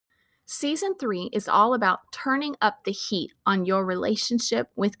Season 3 is all about turning up the heat on your relationship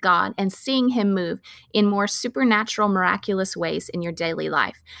with God and seeing Him move in more supernatural, miraculous ways in your daily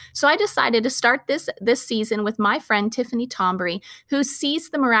life. So I decided to start this season with my friend Tiffany Tombre, who sees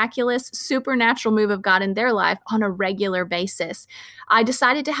the miraculous, supernatural move of God in their life on a regular basis. I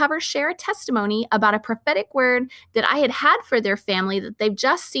decided to have her share a testimony about a prophetic word that I had had for their family that they've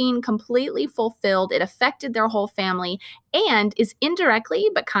just seen completely fulfilled. It affected their whole family and is indirectly,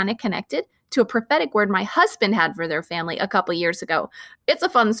 but kind of connected to a prophetic word my husband had for their family a couple years ago. It's a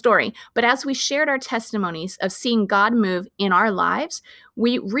fun story, but as we shared our testimonies of seeing God move in our lives,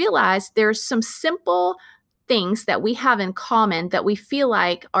 we realized there's some simple things that we have in common that we feel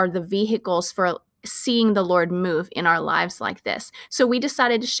like are the vehicles for seeing the Lord move in our lives like this. So we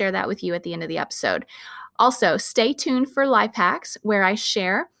decided to share that with you at the end of the episode. Also, stay tuned for life hacks where I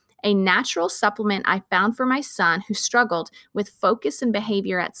share a natural supplement I found for my son who struggled with focus and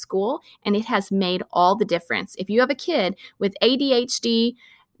behavior at school, and it has made all the difference. If you have a kid with ADHD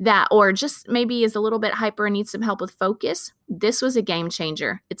or just maybe is a little bit hyper and needs some help with focus, this was a game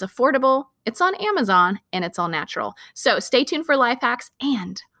changer. It's affordable, it's on Amazon, and it's all natural. So stay tuned for life hacks,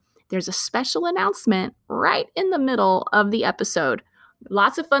 and there's a special announcement right in the middle of the episode.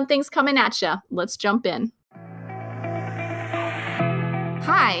 Lots of fun things coming at you. Let's jump in.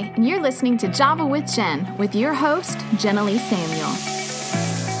 Hi, and you're listening to Java with Jen with your host, Jenilee Samuel.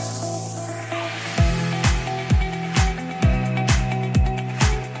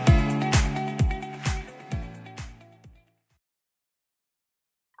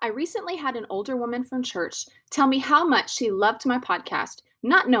 I recently had an older woman from church tell me how much she loved my podcast,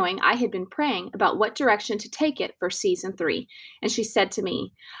 not knowing I had been praying about what direction to take it for season 3. And she said to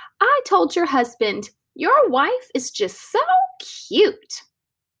me, "I told your husband, your wife is just so cute."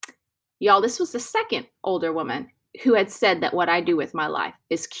 Y'all, this was the second older woman who had said that what I do with my life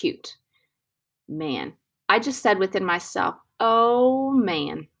is cute. Man, I just said within myself, oh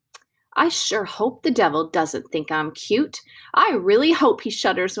man, I sure hope the devil doesn't think I'm cute. I really hope he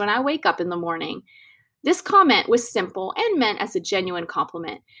shudders when I wake up in the morning. This comment was simple and meant as a genuine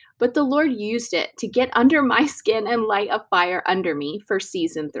compliment, but the Lord used it to get under my skin and light a fire under me for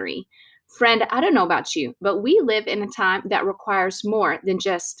season 3. Friend, I don't know about you, but we live in a time that requires more than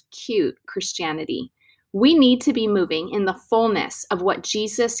just cute Christianity. We need to be moving in the fullness of what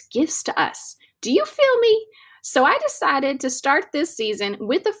Jesus gives to us. Do you feel me? So I decided to start this season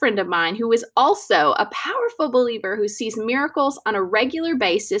with a friend of mine who is also a powerful believer who sees miracles on a regular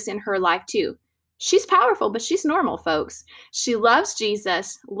basis in her life too. She's powerful, but she's normal, folks. She loves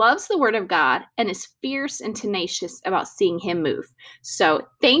Jesus, loves the Word of God, and is fierce and tenacious about seeing Him move. So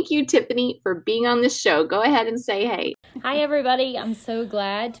thank you, Tiffany, for being on this show. Go ahead and say hey. Hi, everybody. I'm so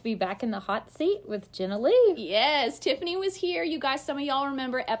glad to be back in the hot seat with Jenilee. Yes, Tiffany was here. You guys, some of y'all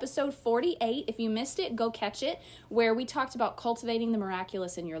remember episode 48. If you missed it, go catch it, where we talked about cultivating the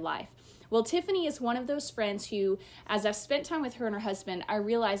miraculous in your life. Well, Tiffany is one of those friends who, as I've spent time with her and her husband, I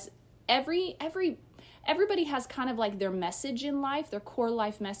realize everybody has kind of like their message in life, their core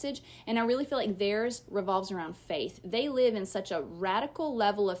life message, and I really feel like theirs revolves around faith. They live in such a radical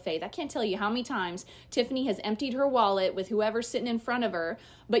level of faith. I can't tell you how many times Tiffany has emptied her wallet with whoever's sitting in front of her,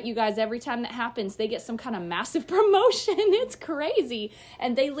 but you guys, every time that happens, they get some kind of massive promotion. It's crazy.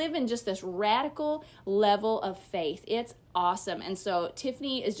 And they live in just this radical level of faith. It's awesome. And so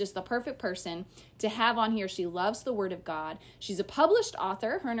Tiffany is just the perfect person to have on here. She loves the Word of God. She's a published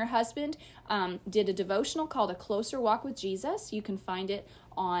author. Her and her husband did a devotional called A Closer Walk with Jesus. You can find it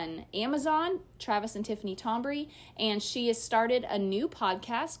on Amazon, Travis and Tiffany Tombre, and she has started a new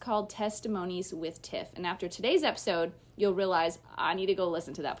podcast called Testimonies with Tiff. And after today's episode, you'll realize I need to go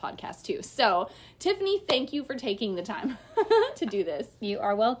listen to that podcast too. So, Tiffany, thank you for taking the time to do this. You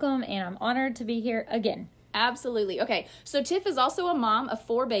are welcome, and I'm honored to be here again. Absolutely. Okay, so Tiff is also a mom of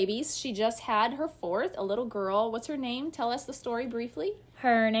 4 babies. She just had her 4th, a little girl. What's her name? Tell us the story briefly.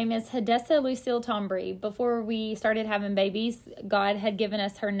 Her name is Hadessa Lucille Tombre. Before we started having babies, God had given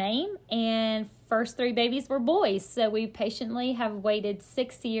us her name, and first 3 babies were boys. So we patiently have waited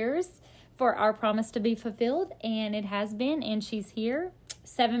 6 years for our promise to be fulfilled, and it has been, and she's here,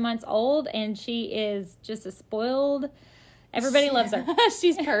 7 months old, and she is just a spoiled. Everybody loves her.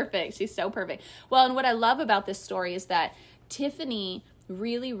 She's perfect. She's so perfect. Well, and what I love about this story is that Tiffany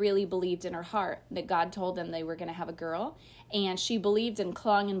really, really believed in her heart that God told them they were going to have a girl. And she believed and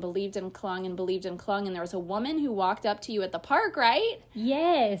clung and believed and clung and believed and clung. And there was a woman who walked up to you at the park, right?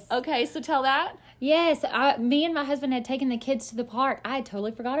 Yes. Okay, so tell that. Yes. Me and my husband had taken the kids to the park. I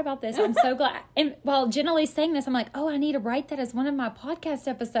totally forgot about this. I'm so glad. And while Jenilee's saying this, I'm like, oh, I need to write that as one of my podcast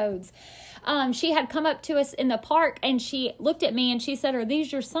episodes. she had come up to us in the park and she looked at me and she said, "Are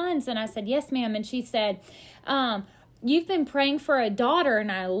these your sons?" And I said, "Yes, ma'am." And she said, "You've been praying for a daughter."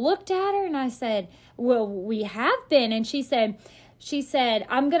 And I looked at her and I said, "Well, we have been." And she said,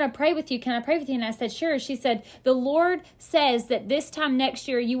 "I'm going to pray with you. Can I pray with you?" And I said, "Sure." She said, "The Lord says that this time next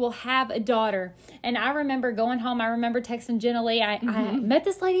year you will have a daughter." And I remember going home. I remember texting Jenilee. I met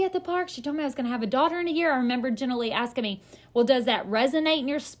this lady at the park. She told me I was going to have a daughter in a year. I remember Jenilee asking me, "Well, does that resonate in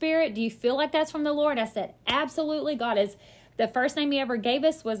your spirit? Do you feel like that's from the Lord?" I said, "Absolutely. God is." The first name he ever gave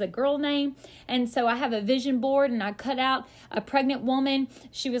us was a girl name. And so I have a vision board and I cut out a pregnant woman.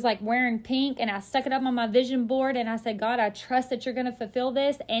 She was like wearing pink and I stuck it up on my vision board and I said, "God, I trust that you're going to fulfill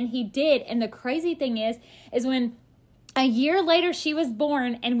this." And he did. And the crazy thing is when a year later she was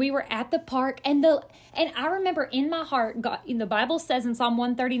born and we were at the park and I remember in my heart, God, the Bible says in Psalm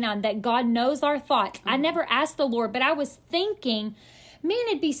 139 that God knows our thoughts. I never asked the Lord, but I was thinking, man,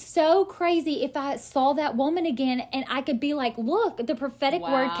 it'd be so crazy if I saw that woman again and I could be like, "Look, the prophetic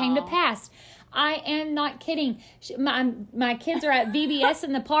word came to pass." I am not kidding. My kids are at VBS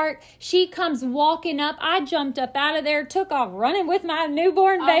in the park. She comes walking up. I jumped up out of there, took off running with my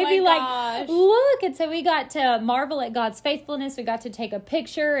newborn baby. Gosh. Look. And so we got to marvel at God's faithfulness. We got to take a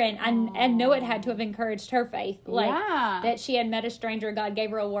picture and I know it had to have encouraged her faith. That she had met a stranger. God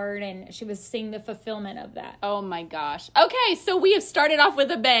gave her a word and she was seeing the fulfillment of that. Oh my gosh. Okay, so we have started off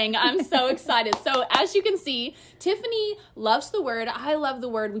with a bang. I'm so excited. So as you can see, Tiffany loves the word. I love the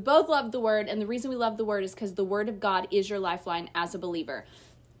word. We both love the word. And the reason we love the word is because the word of God is your lifeline as a believer.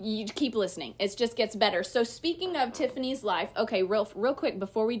 You keep listening. It just gets better. So speaking of Tiffany's life, okay, real quick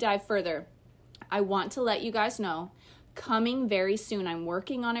before we dive further, I want to let you guys know, coming very soon, I'm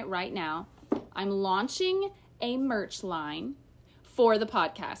working on it right now. I'm launching a merch line for the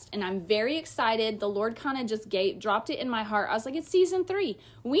podcast, and I'm very excited. The Lord kind of just dropped it in my heart. I was like, it's season 3.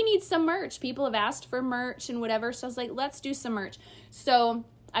 We need some merch. People have asked for merch and whatever, so I was like, let's do some merch. So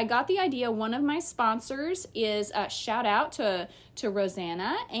I got the idea. One of my sponsors is shout out to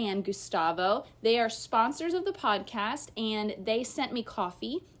Rosanna and Gustavo. They are sponsors of the podcast, and they sent me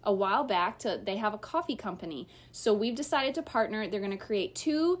coffee a while back. They have a coffee company. So we've decided to partner. They're going to create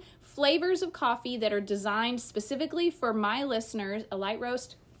 2 flavors of coffee that are designed specifically for my listeners, a light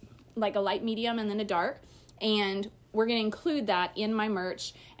roast, like a light medium, and then a dark. And we're going to include that in my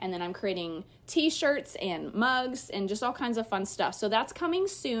merch. And then I'm creating t-shirts and mugs and just all kinds of fun stuff. So that's coming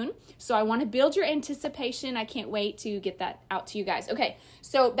soon. So I want to build your anticipation. I can't wait to get that out to you guys. Okay,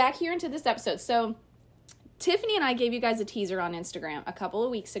 so back here into this episode. So Tiffany and I gave you guys a teaser on Instagram a couple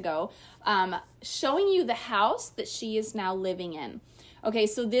of weeks ago, showing you the house that she is now living in. Okay,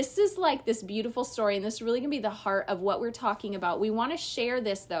 so this is like this beautiful story, and this is really going to be the heart of what we're talking about. We want to share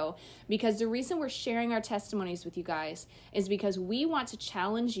this, though, because the reason we're sharing our testimonies with you guys is because we want to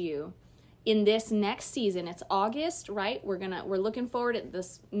challenge you in this next season. It's August, right? We're looking forward at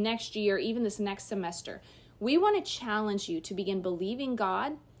this next year, even this next semester. We want to challenge you to begin believing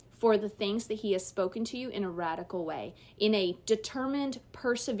God for the things that he has spoken to you in a radical way, in a determined,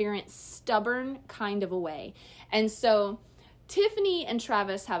 perseverant, stubborn kind of a way. And so Tiffany and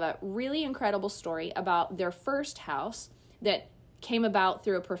Travis have a really incredible story about their first house that came about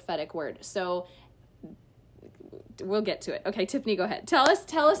through a prophetic word. So we'll get to it. Okay, Tiffany, go ahead. Tell us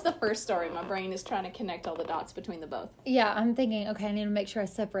the first story. My brain is trying to connect all the dots between the both. Yeah, I'm thinking, okay, I need to make sure I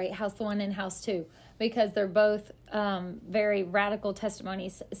separate house 1 and house 2 because they're both very radical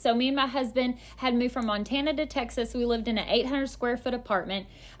testimonies. So me and my husband had moved from Montana to Texas. We lived in an 800 square foot apartment.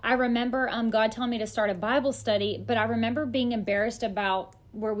 I remember God telling me to start a Bible study, but I remember being embarrassed about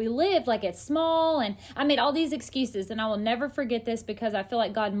where we lived, like it's small, and I made all these excuses, and I will never forget this because I feel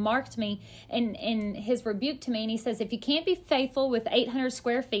like God marked me in his rebuke to me, and he says, if you can't be faithful with 800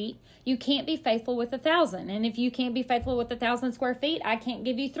 square feet, you can't be faithful with 1,000, and if you can't be faithful with 1,000 square feet, I can't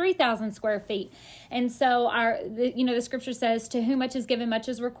give you 3,000 square feet. And so the scripture says, to whom much is given, much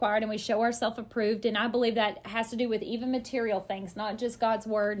is required, and we show ourselves approved, and I believe that has to do with even material things, not just God's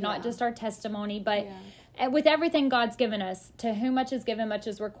word, not just our testimony, but with everything God's given us, to whom much is given, much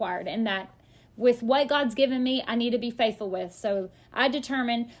is required. And that with what God's given me, I need to be faithful with. So I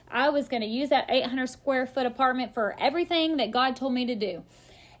determined I was going to use that 800 square foot apartment for everything that God told me to do.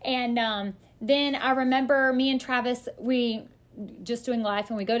 And then I remember me and Travis, we just doing life,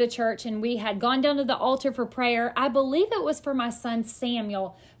 and we go to church, and we had gone down to the altar for prayer. I believe it was for my son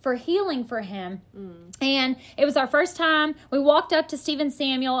Samuel, for healing for him. And it was our first time. We walked up to Stephen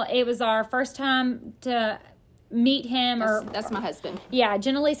Samuel. It was our first time to meet him. That's my husband. Yeah,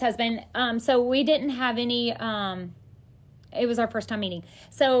 Jenilee's husband. So we didn't have any, it was our first time meeting.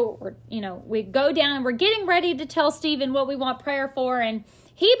 So, we go down and we're getting ready to tell Stephen what we want prayer for, and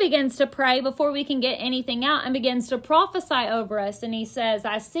he begins to pray before we can get anything out and begins to prophesy over us. And he says,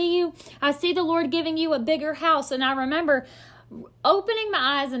 I see the Lord giving you a bigger house. And I remember opening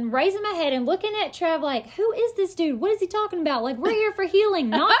my eyes and raising my head and looking at Trev like, who is this dude? What is he talking about? Like, we're here for healing,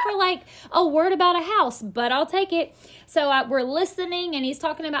 not for like a word about a house, but I'll take it. So we're listening, and he's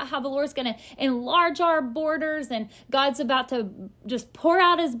talking about how the Lord's going to enlarge our borders, and God's about to just pour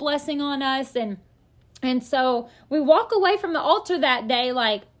out his blessing on us. And so we walk away from the altar that day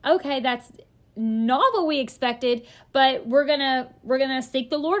like, okay, that's not what we expected, but we're gonna seek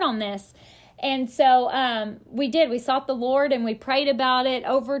the Lord on this. And so we did. We sought the Lord, and we prayed about it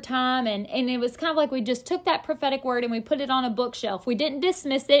over time. And it was kind of like we just took that prophetic word and we put it on a bookshelf. We didn't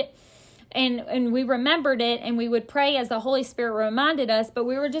dismiss it, and we remembered it, and we would pray as the Holy Spirit reminded us. But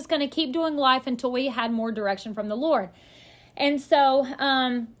we were just going to keep doing life until we had more direction from the Lord. And so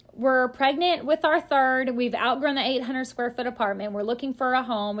we're pregnant with our third. We've outgrown the 800 square foot apartment. We're looking for a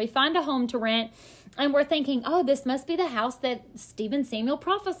home. We find a home to rent. And we're thinking, oh, this must be the house that Stephen Samuel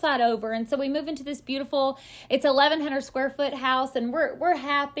prophesied over. And so we move into this beautiful, it's 1,100 square foot house, and we're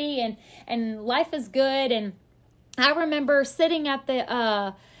happy, and life is good. And I remember sitting at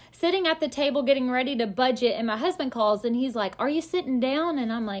the table getting ready to budget, and my husband calls, and he's like, are you sitting down?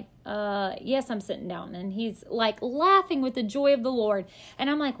 And I'm like, yes, I'm sitting down. And he's like laughing with the joy of the Lord. And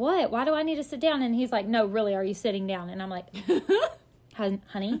I'm like, what? Why do I need to sit down? And he's like, no, really, are you sitting down? And I'm like,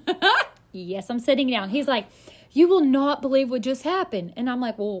 honey, yes, I'm sitting down. He's like, you will not believe what just happened. And I'm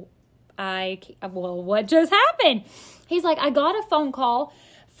like, well, what just happened? He's like, I got a phone call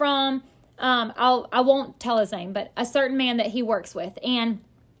from, I won't tell his name, but a certain man that he works with. And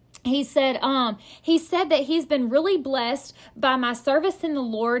he said that he's been really blessed by my service in the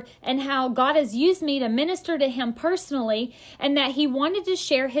Lord and how God has used me to minister to him personally, and that he wanted to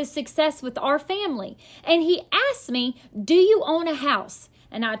share his success with our family. And he asked me, do you own a house?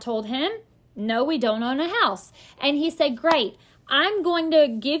 And I told him, no, we don't own a house. And he said, great, I'm going to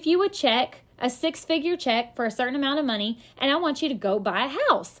give you a check, a 6-figure check for a certain amount of money, and I want you to go buy a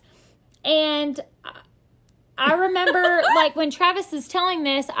house. And I remember, like, when Travis is telling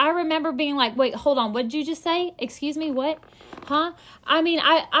this, I remember being like, wait, hold on, what did you just say? Excuse me, what? Huh? I mean,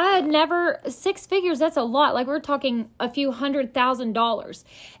 I had never, 6 figures, that's a lot. Like, we're talking a few $100,000.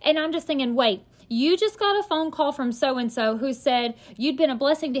 And I'm just thinking, wait, you just got a phone call from so-and-so who said you'd been a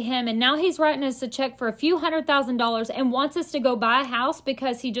blessing to him, and now he's writing us a check for a few $100,000 and wants us to go buy a house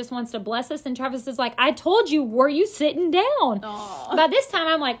because he just wants to bless us. And Travis is like, I told you, were you sitting down? Aww. By this time,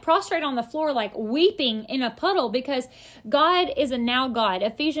 I'm like prostrate on the floor, like weeping in a puddle, because God is a now God.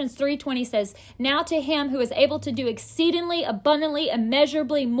 Ephesians 3:20 says, now to him who is able to do exceedingly abundantly,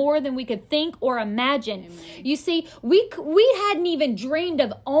 immeasurably more than we could think or imagine. Amen. You see, we hadn't even dreamed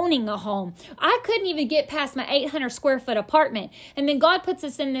of owning a home. I couldn't even get past my 800 square foot apartment. And then God puts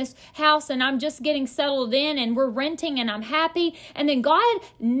us in this house, and I'm just getting settled in, and we're renting, and I'm happy. And then God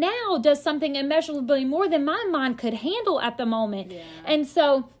now does something immeasurably more than my mind could handle at the moment. Yeah. And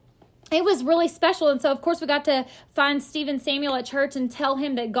so it was really special. And so, of course, we got to find Stephen Samuel at church and tell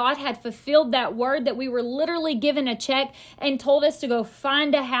him that God had fulfilled that word, that we were literally given a check and told us to go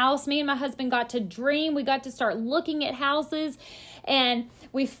find a house. Me and my husband got to dream. We got to start looking at houses, and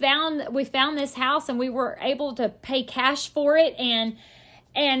we found this house, and we were able to pay cash for it, and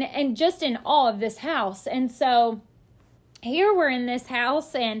just in awe of this house. And so here we're in this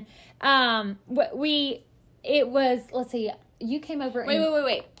house, and let's see, you came over.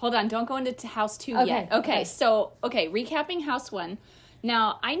 Wait. Hold on. Don't go into house 2 yet. Okay. So, recapping house 1.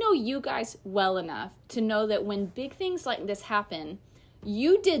 Now, I know you guys well enough to know that when big things like this happen,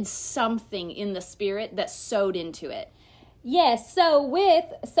 you did something in the spirit that sowed into it. Yes. So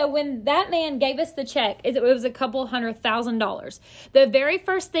when that man gave us the check, it was a couple $100,000. The very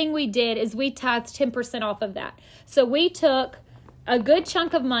first thing we did is we tithed 10% off of that. So we took a good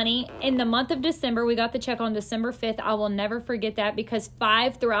chunk of money in the month of December. We got the check on December 5th. I will never forget that, because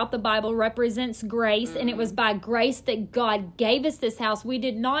 5 throughout the Bible represents grace, and it was by grace that God gave us this house. We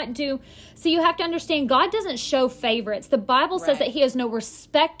did not do. So you have to understand, God doesn't show favorites. The Bible says that he is no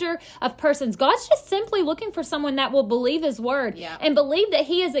respecter of persons. God's just simply looking for someone that will believe his word and believe that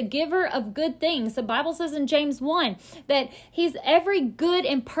he is a giver of good things. The Bible says in James 1 that every good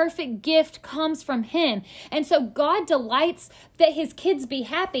and perfect gift comes from him. And so God delights that his kids be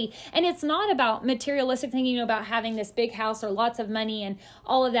happy. And it's not about materialistic thinking, about having this big house or lots of money and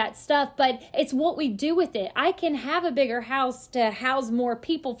all of that stuff, but it's what we do with it. I can have a bigger house to house more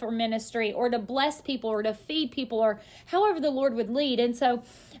people for ministry, or to bless people, or to feed people, or however the Lord would lead. And so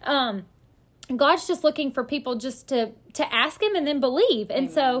God's just looking for people just to ask him and then believe. And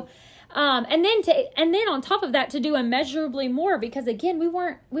so And then on top of that, to do immeasurably more, because again, we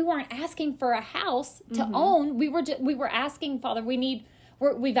weren't asking for a house to own. We were asking, Father,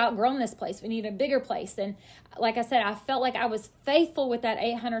 we've outgrown this place. We need a bigger place. And like I said, I felt like I was faithful with that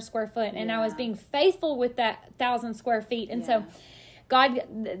 800 square foot, and I was being faithful with that 1,000 square feet. And so God,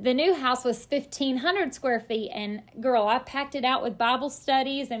 the new house was 1,500 square feet, and girl, I packed it out with Bible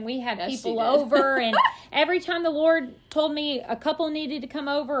studies, and we had people over, and every time the Lord told me a couple needed to come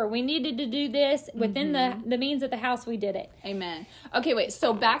over or we needed to do this within the means of the house, we did it. Amen. Okay, wait,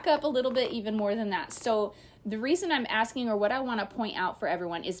 so back up a little bit even more than that. So the reason I'm asking, or what I want to point out for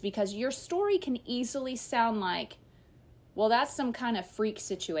everyone, is because your story can easily sound like, well, that's some kind of freak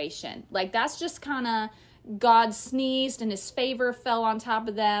situation. Like, that's just kind of God sneezed and his favor fell on top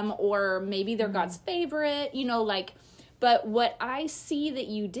of them, or maybe they're God's favorite, but what I see that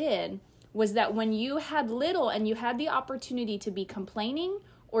you did was that when you had little and you had the opportunity to be complaining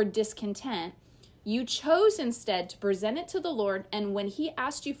or discontent, you chose instead to present it to the Lord, and when he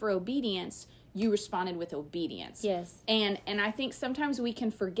asked you for obedience, you responded with obedience. Yes. And I think sometimes we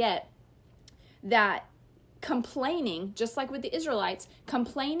can forget that complaining, just like with the Israelites,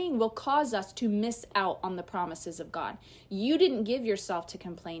 complaining will cause us to miss out on the promises of God. You didn't give yourself to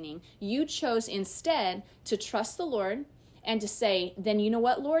complaining. You chose instead to trust the Lord and to say, then you know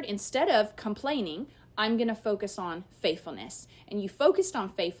what, Lord, instead of complaining, I'm going to focus on faithfulness. And you focused on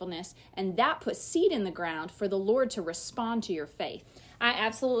faithfulness, and that put seed in the ground for the Lord to respond to your faith. I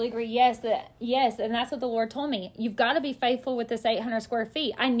absolutely agree. Yes, and that's what the Lord told me. You've got to be faithful with this 800 square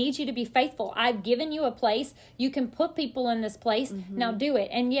feet. I need you to be faithful. I've given you a place. You can put people in this place. Now do it.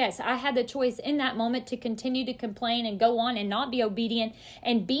 And yes, I had the choice in that moment to continue to complain and go on and not be obedient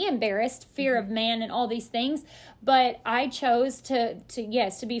and be embarrassed, fear of man and all these things. But I chose to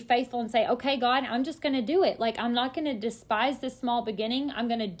be faithful and say, okay, God, I'm just going to do it. Like, I'm not going to despise this small beginning. I'm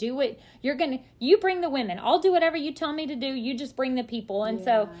going to do it. You bring the women. I'll do whatever you tell me to do. You just bring the people. And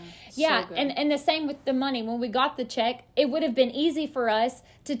so and the same with the money. When we got the check, it would have been easy for us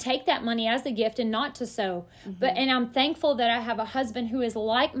to take that money as a gift and not to sow. And I'm thankful that I have a husband who is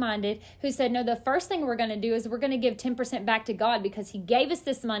like-minded, who said, no, the first thing we're going to do is we're going to give 10% back to God because he gave us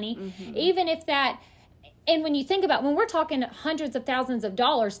this money, even if that. And when you think about, when we're talking hundreds of thousands of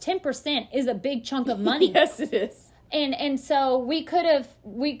dollars, 10% is a big chunk of money. Yes, it is. And so we could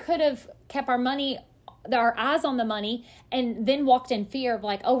have kept our eyes on the money and then walked in fear of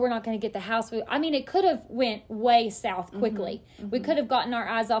like, oh, we're not going to get the house. It could have went way south quickly. We could have gotten our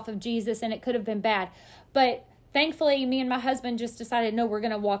eyes off of Jesus, and it could have been bad. But thankfully, me and my husband just decided, no, we're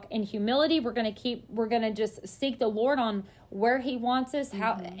going to walk in humility. We're going to just seek the Lord on where he wants us,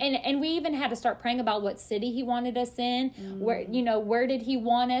 how, and we even had to start praying about what city he wanted us in, where did he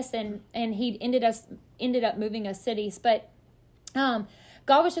want us, and he ended up moving us cities. But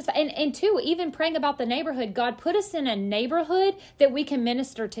God was just, and two, even praying about the neighborhood. God, put us in a neighborhood that we can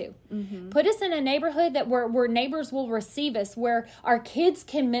minister to. Put us in a neighborhood that where neighbors will receive us, where our kids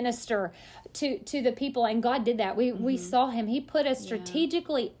can minister to the people. And God did that. We saw him. He put us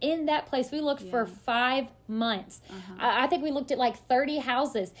strategically in that place. We looked for 5 months. I think we looked at like 30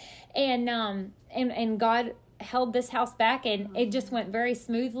 houses, and God held this house back, and it just went very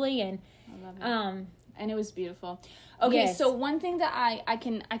smoothly. And I love it. And it was beautiful. Okay, yes. So one thing that I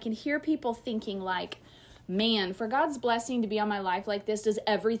can hear people thinking like, man, for God's blessing to be on my life like this, does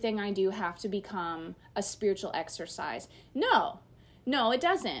everything I do have to become a spiritual exercise? No, it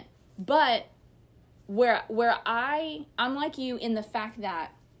doesn't. But where I'm like you in the fact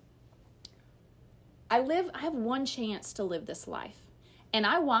that I have one chance to live this life, and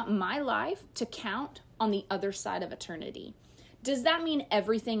I want my life to count on the other side of eternity. Does that mean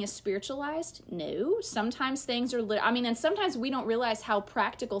everything is spiritualized? No. Sometimes things are, and sometimes we don't realize how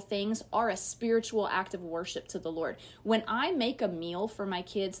practical things are a spiritual act of worship to the Lord. When I make a meal for my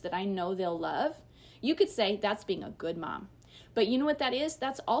kids that I know they'll love, you could say that's being a good mom. But you know what that is?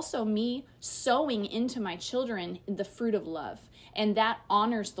 That's also me sowing into my children the fruit of love. And that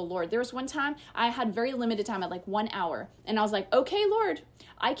honors the Lord. There was one time I had very limited time, at like 1 hour. And I was like, okay, Lord,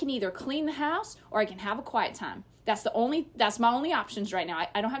 I can either clean the house or I can have a quiet time. That's my only options right now.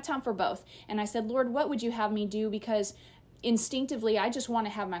 I don't have time for both. And I said, Lord, what would you have me do? Because instinctively, I just want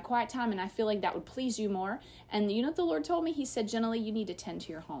to have my quiet time, and I feel like that would please you more. And you know what the Lord told me? He said, Jenilee, you need to tend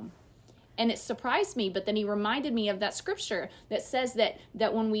to your home. And it surprised me, but then he reminded me of that scripture that says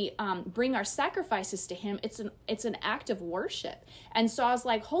that when we bring our sacrifices to him, it's an act of worship. And so I was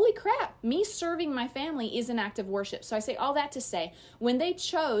like, holy crap, me serving my family is an act of worship. So I say all that to say, when they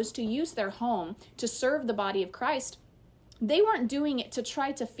chose to use their home to serve the body of Christ, they weren't doing it to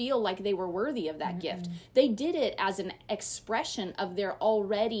try to feel like they were worthy of that gift. They did it as an expression of their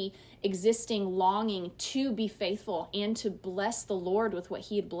already existing longing to be faithful and to bless the Lord with what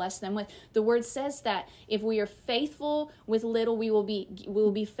he had blessed them with. The word says that if we are faithful with little, we will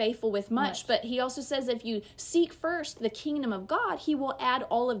be faithful with much. But he also says if you seek first the kingdom of God, he will add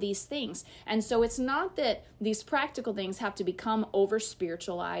all of these things. And so it's not that these practical things have to become over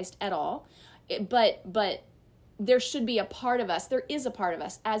spiritualized at all, but there should be a part of us. There is a part of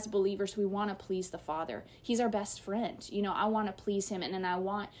us as believers. We want to please the Father. He's our best friend. I want to please him. And then I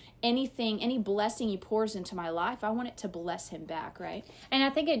want any blessing he pours into my life, I want it to bless him back, right? And I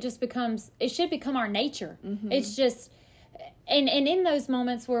think it should become our nature. It's just, and in those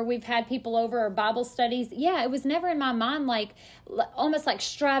moments where we've had people over or Bible studies, it was never in my mind almost like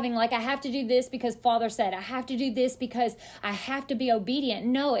striving, like I have to do this because Father said, I have to do this because I have to be obedient.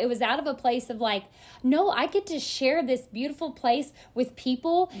 No, it was out of a place of like, no, I get to share this beautiful place with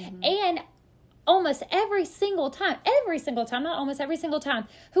people. And almost every single time, not almost every single time,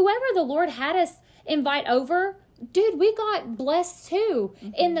 whoever the Lord had us invite over, dude, we got blessed too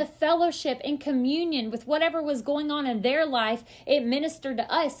in the fellowship, in communion with whatever was going on in their life. It ministered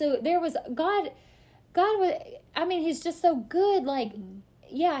to us. So there was God was, he's just so good. Like,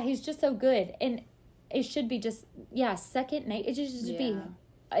 he's just so good. And it should be just, second nature.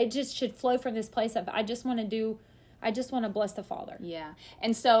 It just should flow from this place of, I just want to bless the Father. Yeah.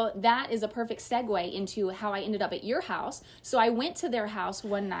 And so that is a perfect segue into how I ended up at your house. So I went to their house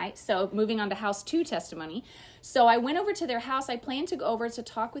one night. So moving on to house 2 testimony. So I went over to their house. I planned to go over to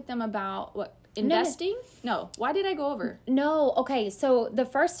talk with them about what, investing? No. Why did I go over? No. Okay. So the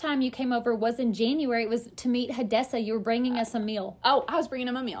first time you came over was in January. It was to meet Hadessa. You were bringing us a meal. Oh, I was bringing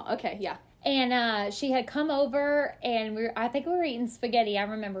him a meal. Okay. Yeah. And she had come over, and I think we were eating spaghetti, I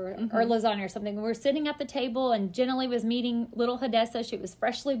remember, or lasagna or something. We were sitting at the table, and Jenilee was meeting little Hadessa. She was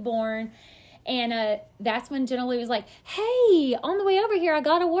freshly born. And that's when Jenilee was like, hey, on the way over here, I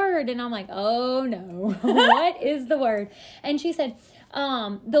got a word. And I'm like, oh, no. What is the word? And she said,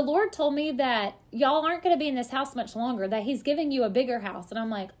 the Lord told me that y'all aren't going to be in this house much longer, that he's giving you a bigger house. And I'm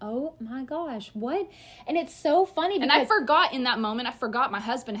like, oh my gosh, what? And it's so funny because... And I forgot in that moment, my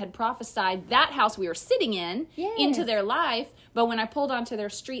husband had prophesied that house we were sitting in into their life. But when I pulled onto their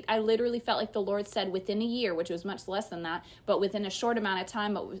street, I literally felt like the Lord said within a year, which was much less than that, but within a short amount of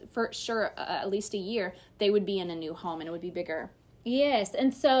time, but for sure, at least a year, they would be in a new home and it would be bigger. Yes.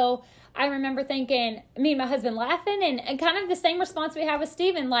 And so I remember thinking, me and my husband laughing, and kind of the same response we have with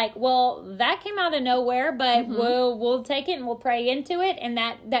Stephen, like, well, that came out of nowhere, but we'll take it and we'll pray into it. And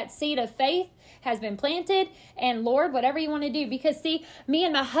that seed of faith has been planted, and Lord, whatever you want to do. Because see, me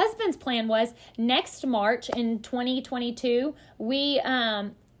and my husband's plan was next March in 2022, we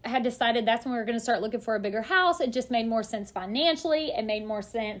had decided that's when we were going to start looking for a bigger house. It just made more sense financially. It made more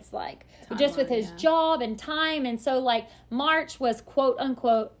sense like just with his job and time. And so like March was quote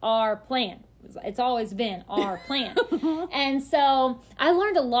unquote our plan. It's always been our plan. And so I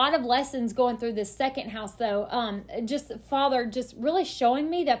learned a lot of lessons going through this second house though. Just Father just really showing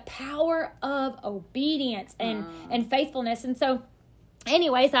me the power of obedience and faithfulness. And so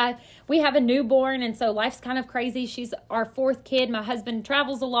anyways, we have a newborn, and so life's kind of crazy. She's our 4th kid. My husband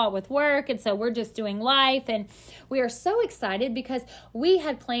travels a lot with work, and so we're just doing life, and we are so excited because we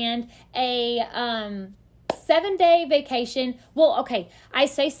had planned a 7-day vacation. Well, okay, I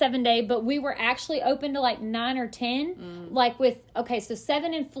say 7-day, but we were actually open to like 9 or 10, so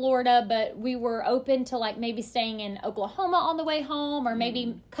 7 in Florida, but we were open to like maybe staying in Oklahoma on the way home, or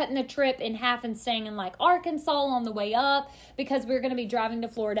maybe cutting the trip in half and staying in like Arkansas on the way up, because we're going to be driving to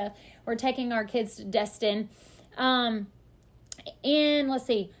Florida. We're taking our kids to Destin. And let's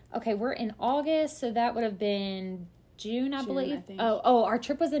see. Okay, we're in August, so that would have been June, I believe. I think. Oh, our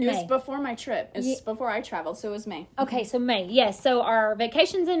trip was in May. It was before my trip. It was before I traveled, so it was May. Okay, so May. Yes, so our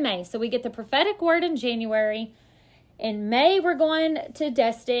vacation's in May. So we get the prophetic word in January. In May, we're going to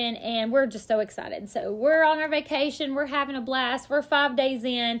Destin, and we're just so excited. So we're on our vacation. We're having a blast. We're 5 days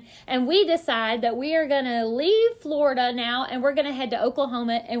in, and we decide that we are going to leave Florida now, and we're going to head to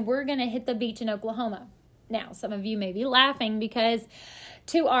Oklahoma, and we're going to hit the beach in Oklahoma. Now, some of you may be laughing because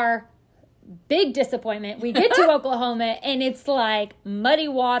to our big disappointment, we get to Oklahoma, and it's like muddy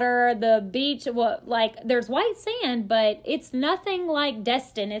water, the beach, there's white sand, but it's nothing like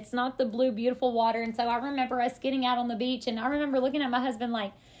Destin. It's not the blue, beautiful water. And so I remember us getting out on the beach, and I remember looking at my husband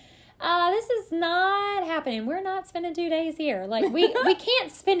like, this is not happening. We're not spending 2 days here. Like, we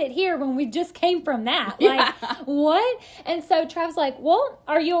can't spend it here when we just came from that. Like, what? And so Trav's like, well,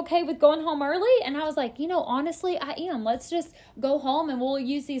 are you okay with going home early? And I was like, honestly, I am. Let's just go home and we'll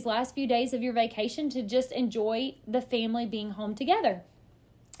use these last few days of your vacation to just enjoy the family being home together.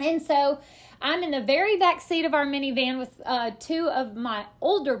 And so I'm in the very back seat of our minivan with 2 of my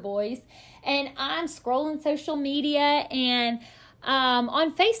older boys, and I'm scrolling social media, and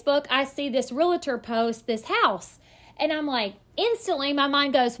on Facebook, I see this realtor post this house, and I'm like, instantly my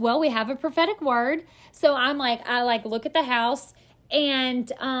mind goes, well, we have a prophetic word. So I look at the house,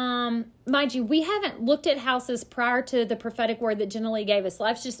 and mind you, we haven't looked at houses prior to the prophetic word that Jenilee gave us.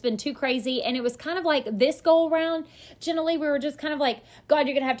 Life's just been too crazy. And it was kind of like this go around, Jenilee, we were just kind of like, God,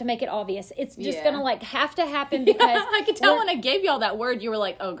 you're going to have to make it obvious. It's just going to have to happen because I could tell when I gave y'all that word, you were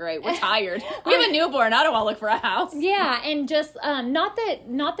like, oh, great, we're tired. We have a newborn. I don't want to look for a house. Yeah. And just not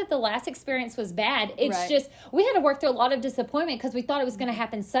that the last experience was bad. It's just we had to work through a lot of disappointment because we thought it was going to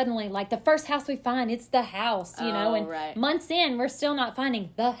happen suddenly. Like the first house we find, it's the house, and months in, we're still not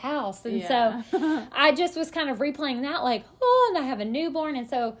finding the house. And so I just was kind of replaying that like, and I have a newborn. And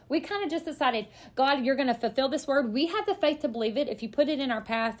so we kind of just decided, God, you're going to fulfill this word. We have the faith to believe it. If you put it in our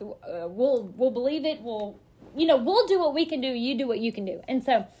path, we'll believe it. We'll do what we can do. You do what you can do. And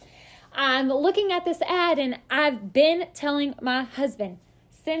so I'm looking at this ad, and I've been telling my husband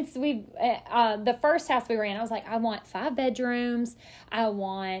since the first house we were in, I was like, I want 5 bedrooms. I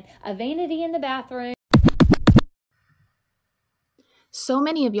want a vanity in the bathroom. So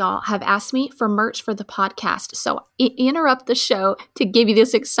many of y'all have asked me for merch for the podcast, so interrupt the show to give you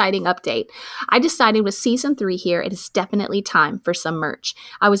this exciting update. I decided with season 3 here, it is definitely time for some merch.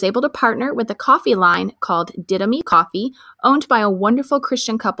 I was able to partner with a coffee line called Jenilee Coffee, owned by a wonderful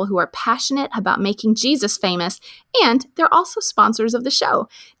Christian couple who are passionate about making Jesus famous, and they're also sponsors of the show.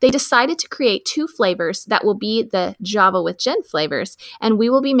 They decided to create 2 flavors that will be the Java with Jen flavors, and we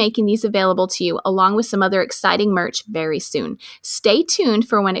will be making these available to you along with some other exciting merch very soon. Stay tuned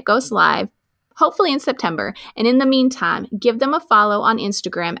for when it goes live, hopefully in September. And in the meantime, give them a follow on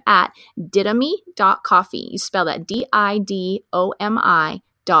Instagram at didomi.coffee. You spell that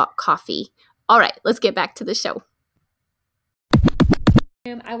DIDOMI.coffee. All right, let's get back to the show.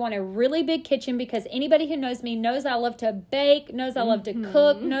 I want a really big kitchen because anybody who knows me knows I love to bake, knows I love to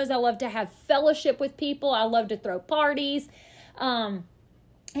cook, knows I love to have fellowship with people. I love to throw parties. And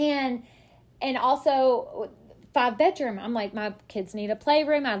also 5 bedroom. I'm like, my kids need a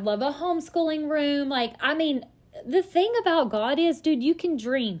playroom. I love a homeschooling room. The thing about God is, dude, you can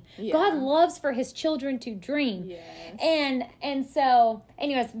dream. Yeah. God loves for his children to dream. Yes. And so,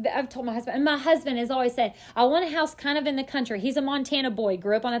 anyways, I've told my husband, and my husband has always said, I want a house kind of in the country. He's a Montana boy,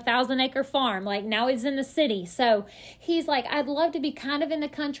 grew up on 1,000-acre farm. Now he's in the city. So he's like, I'd love to be kind of in the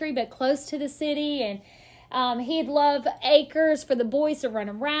country, but close to the city. And he'd love acres for the boys to run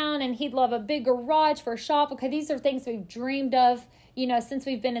around, and he'd love a big garage for a shop. Okay, these are things we've dreamed of, since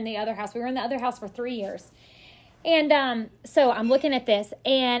we've been in the other house. We were in the other house for 3 years. And so I'm looking at this,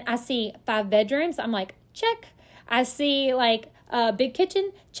 and I see 5 bedrooms. I'm like, check. I see a big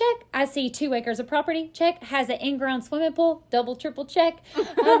kitchen, check. I see 2 acres of property, check. Has an in-ground swimming pool, double, triple check.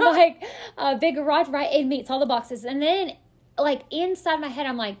 I'm like, a big garage, right? It meets all the boxes. And then inside my head,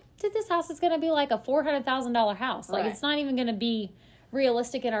 I'm like, dude, this house is going to be like a $400,000 house. It's not even going to be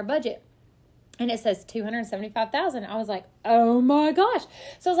realistic in our budget. And it says $275,000. I was like, oh my gosh.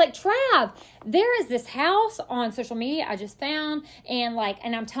 So I was like, Trav, there is this house on social media I just found, and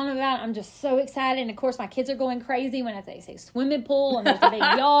I'm telling them about it. I'm just so excited. And of course, my kids are going crazy when they say swimming pool and there's a big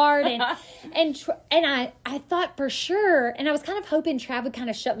yard. And I thought for sure, and I was kind of hoping Trav would kind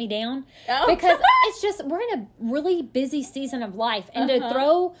of shut me down because it's just, we're in a really busy season of life. And to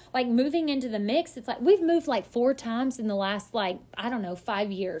throw moving into the mix, it's like we've moved 4 times in the last 5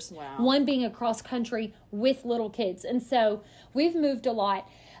 years. Wow. One being across country with little kids. And so we've moved a lot.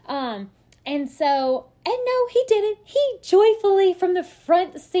 And no, he didn't. He joyfully from the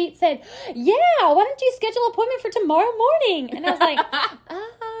front seat said, yeah, why don't you schedule an appointment for tomorrow morning? And I was like,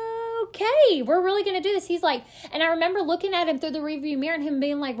 okay, we're really going to do this. He's like, and I remember looking at him through the rearview mirror and him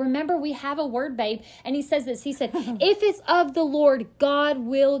being like, remember, we have a word, babe. And he says this, he said, if it's of the Lord, God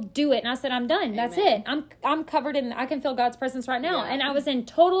will do it. And I said, I'm done. Amen. That's it. I'm covered and I can feel God's presence right now. Yeah. And I was in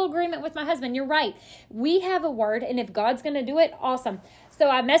total agreement with my husband. You're right. We have a word, and if God's going to do it, awesome. So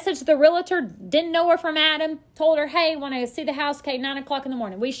I messaged the realtor, didn't know her from Adam, told her, hey, want to see the house? Okay, 9 o'clock in the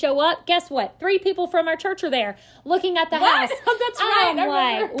morning. We show up. Guess what? 3 people from our church are there looking at the house. Oh, that's right. I'm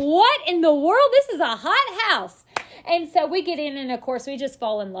like, what in the world? This is a hot house. And so we get in, and of course we just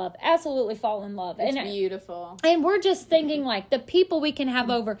fall in love, absolutely fall in love. It's beautiful. And we're just thinking like the people we can have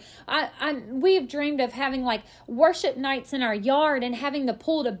over. We have dreamed of having like worship nights in our yard and having the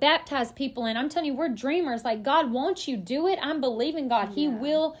pool to baptize people in. I'm telling you, we're dreamers. Like, God, won't you do it? I'm believing God. He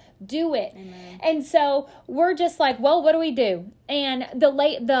will do it. Amen. And so we're just like, well, what do we do? And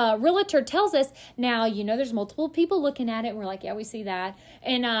the realtor tells us, now, there's multiple people looking at it. And we're like, yeah, we see that.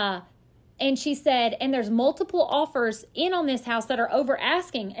 And she said, and there's multiple offers in on this house that are over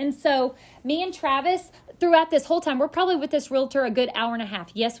asking. And so me and Travis, throughout this whole time, we're probably with this realtor a good hour and a half.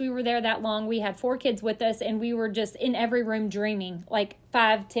 Yes, we were there that long. We had 4 kids with us, and we were just in every room dreaming, like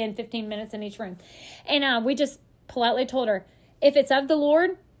 5, 10, 15 minutes in each room. And we just politely told her, if it's of the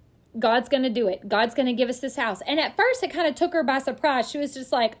Lord, God's going to do it. God's going to give us this house. And at first, it kind of took her by surprise. She was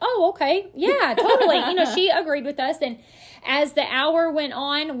just like, oh, okay. Yeah, totally. She agreed with us. And as the hour went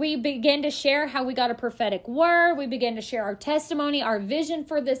on, we began to share how we got a prophetic word. We began to share our testimony, our vision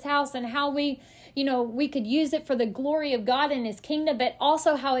for this house, and how we could use it for the glory of God and His kingdom, but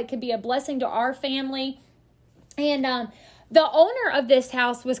also how it could be a blessing to our family. And the owner of this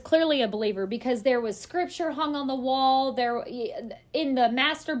house was clearly a believer, because there was scripture hung on the wall. There, in the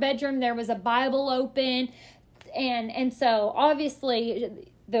master bedroom, there was a Bible open. And so obviously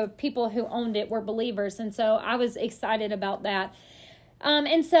the people who owned it were believers. And so I was excited about that.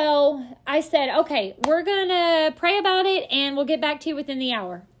 And so I said, okay, we're going to pray about it and we'll get back to you within the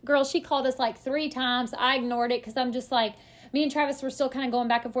hour. Girl, she called us like 3 times. I ignored it because I'm just like, me and Travis were still kind of going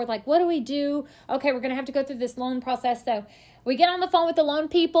back and forth, like, what do we do? Okay, we're going to have to go through this loan process. So we get on the phone with the loan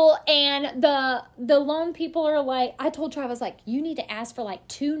people, and the loan people are like, I told Travis, like, you need to ask for like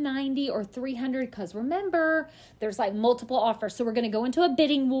 $290 or $300, because remember, there's like multiple offers. So we're going to go into a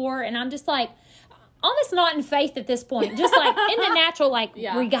bidding war. And I'm just like, almost not in faith at this point, just like in the natural, like,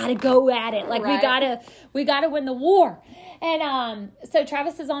 we got to go at it. Like, right. we got to win the war. And so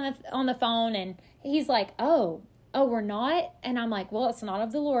Travis is on the phone, and he's like, oh, we're not? And I'm like, well, it's not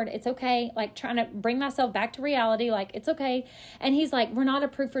of the Lord. It's okay. Like, trying to bring myself back to reality. Like, it's okay. And he's like, we're not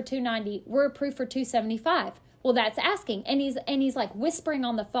approved for $290. We're approved for $275. Well, that's asking. And he's like whispering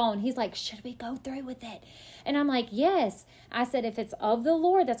on the phone. He's like, should we go through with it? And I'm like, yes. I said, if it's of the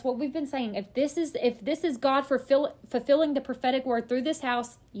Lord, that's what we've been saying. If this is God fulfilling the prophetic word through this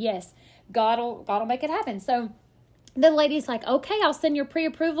house, yes, God will make it happen. So the lady's like, okay, I'll send your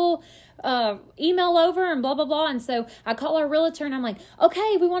pre-approval email over and blah, blah, blah. And so I call our realtor and I'm like,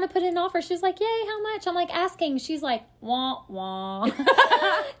 okay, we want to put in an offer. She's like, yay, how much? I'm like, asking. She's like, wah, wah.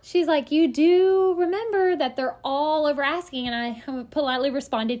 She's like, you do remember that they're all over asking. And I politely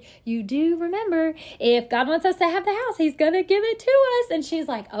responded, you do remember, if God wants us to have the house, He's going to give it to us. And she's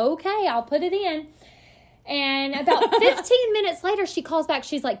like, okay, I'll put it in. And about 15 minutes later, she calls back.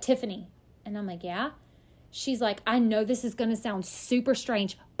 She's like, Tiffany. And I'm like, yeah. She's like, I know this is going to sound super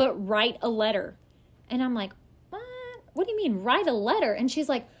strange, but write a letter. And I'm like, what? What do you mean write a letter? And she's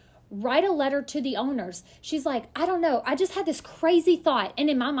like, write a letter to the owners. She's like, I don't know. I just had this crazy thought. And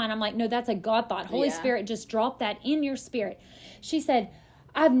in my mind, I'm like, no, that's a God thought. Holy Spirit just dropped that in your spirit. She said,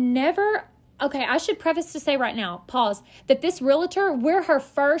 okay, I should preface to say right now, pause, that this realtor,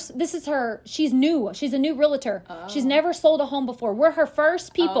 she's new. She's a new realtor. Oh. She's never sold a home before. We're her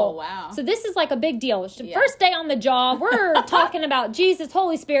first people. Oh, wow. So this is like a big deal. First day on the job, we're talking about Jesus,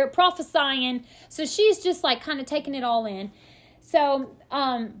 Holy Spirit, prophesying. So she's just like kind of taking it all in. So,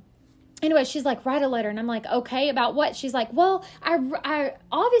 anyway, she's like, write a letter. And I'm like, okay, about what? She's like, well, I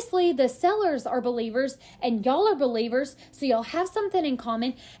obviously the sellers are believers and y'all are believers, so y'all have something in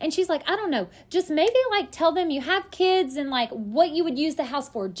common. And she's like, I don't know, just maybe like tell them you have kids and like what you would use the house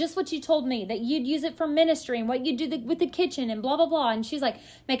for, just what you told me, that you'd use it for ministry and what you'd do with the kitchen and blah, blah, blah. And she's like,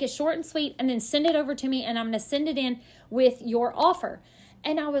 make it short and sweet and then send it over to me and I'm going to send it in with your offer.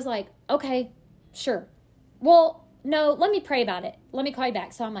 And I was like, okay, sure. Well, no, let me pray about it. Let me call you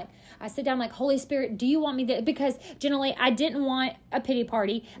back. So I sit down like, Holy Spirit, do you want me to, because Jenilee, I didn't want a pity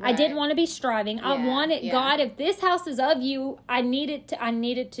party. Right. I didn't want to be striving. I wanted, God, if this house is of you, I needed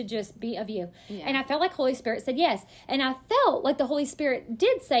to just be of you. Yeah. And I felt like Holy Spirit said yes. And I felt like the Holy Spirit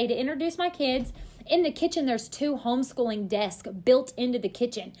did say to introduce my kids. In the kitchen, there's 2 homeschooling desks built into the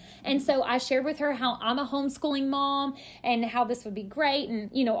kitchen. And so I shared with her how I'm a homeschooling mom and how this would be great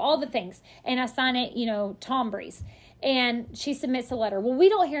and, all the things. And I sign it, Tombre's. And she submits a letter. Well, we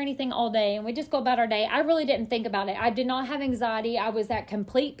don't hear anything all day and we just go about our day. I really didn't think about it. I did not have anxiety. I was at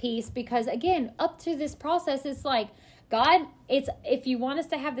complete peace because, again, up to this process, it's like, God, if you want us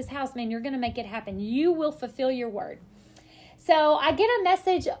to have this house, man, you're going to make it happen. You will fulfill your word. So I get a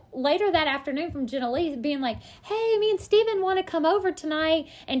message later that afternoon from Jenilee being like, hey, me and Steven want to come over tonight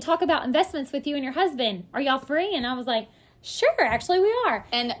and talk about investments with you and your husband. Are y'all free? And I was like, sure, actually we are.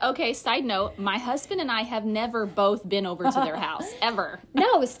 And okay, side note, my husband and I have never both been over to their house, ever.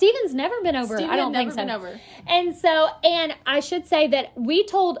 No, Steven's never been over. I don't think so. Been over. And I should say that we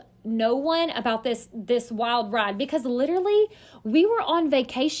told no one about this wild ride, because literally we were on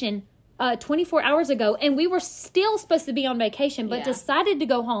vacation 24 hours ago, and we were still supposed to be on vacation, but decided to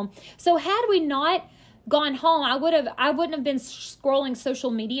go home. So had we not gone home, I wouldn't have been scrolling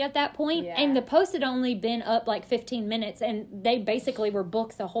social media at that point. Yeah. And the post had only been up like 15 minutes, and they basically were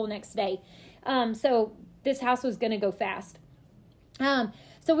booked the whole next day. So this house was going to go fast.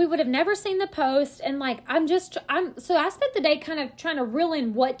 So we would have never seen the post, and like so I spent the day kind of trying to reel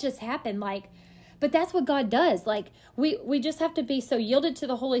in what just happened, like. But that's what God does. Like, we just have to be so yielded to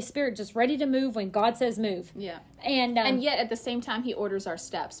the Holy Spirit, just ready to move when God says move. Yeah. And yet, at the same time, he orders our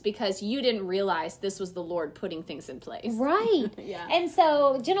steps, because you didn't realize this was the Lord putting things in place. Right. Yeah. And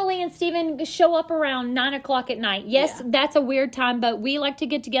so, Jenilee and Steven show up around 9 o'clock at night. Yes, that's a weird time, but we like to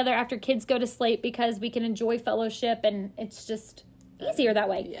get together after kids go to sleep, because we can enjoy fellowship, and it's just easier that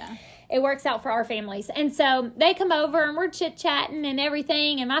way. Yeah. It works out for our families. And so they come over and we're chit-chatting and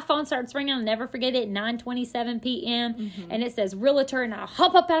everything. And my phone starts ringing. I'll never forget it. 9:27 p.m. Mm-hmm. And it says realtor. And I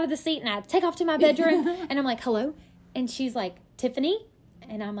hop up out of the seat and I take off to my bedroom. And I'm like, hello? And she's like, Tiffany?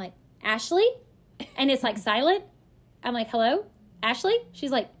 And I'm like, Ashley? And it's like silent. I'm like, hello? Ashley?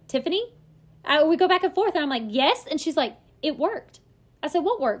 She's like, Tiffany? We go back and forth. And I'm like, yes. And she's like, it worked. I said,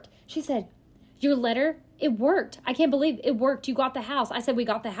 what worked? She said, your letter, it worked. I can't believe it worked. You got the house. I said, we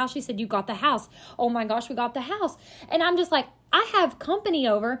got the house. She said, you got the house. Oh my gosh, we got the house. And I'm just like, I have company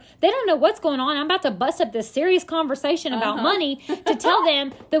over. They don't know what's going on. I'm about to bust up this serious conversation about money to tell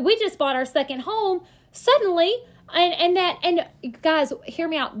them that we just bought our second home. Suddenly, and guys, hear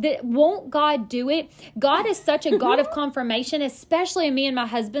me out. Won't God do it? God is such a God of confirmation, especially in me and my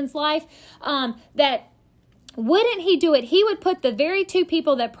husband's life, that wouldn't he do it? He would put the very two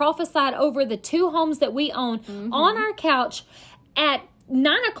people that prophesied over the two homes that we own on our couch at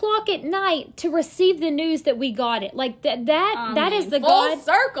 9 o'clock at night to receive the news that we got it. Like that is the God. Full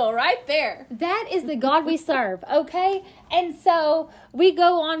circle right there. That is the God we serve. Okay. And so we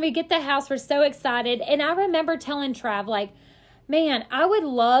go on, we get the house. We're so excited. And I remember telling Trav, like, man, I would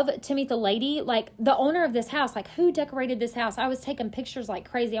love to meet the lady, like the owner of this house, like who decorated this house. I was taking pictures like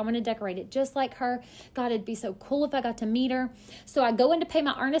crazy. I want to decorate it just like her. God, it'd be so cool if I got to meet her. So I go in to pay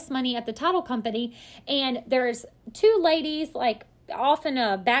my earnest money at the title company, and there's two ladies like off in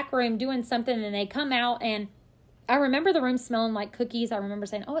a back room doing something, and they come out, and I remember the room smelling like cookies. I remember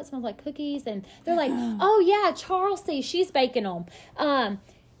saying, oh, it smells like cookies. And they're like, oh yeah, Charles C, she's baking them.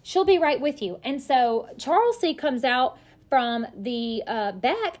 She'll be right with you. And so Charles C comes out from the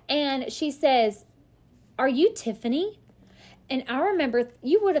back, and she says, are you Tiffany? And I remember,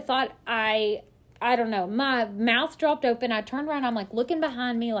 you would have thought I don't know, my mouth dropped open. I turned around, I'm like looking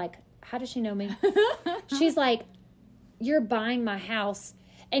behind me like, how does she know me? She's like, you're buying my house.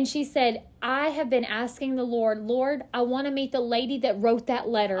 And she said, I have been asking the Lord, I want to meet the lady that wrote that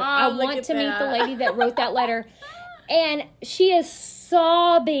letter. I want to meet the lady that wrote that letter. And she is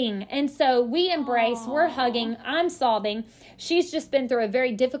sobbing. And so we embrace, we're hugging, I'm sobbing. She's just been through a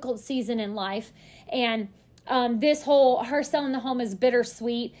very difficult season in life. And her selling the home is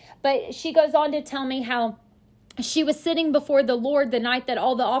bittersweet. But she goes on to tell me how she was sitting before the Lord the night that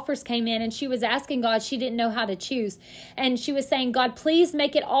all the offers came in, and she was asking God, she didn't know how to choose. And she was saying, God, please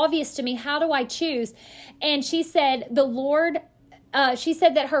make it obvious to me. How do I choose? And she said, she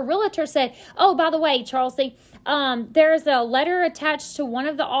said that her realtor said, oh, by the way, Charlesy, there's a letter attached to one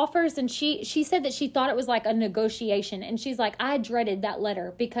of the offers, and she said that she thought it was like a negotiation, and she's like, I dreaded that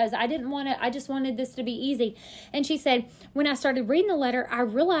letter because I just wanted this to be easy. And she said, when I started reading the letter, I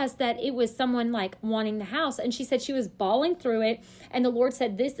realized that it was someone like wanting the house, and she said she was bawling through it, and the Lord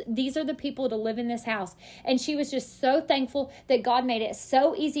said, these are the people to live in this house. And she was just so thankful that God made it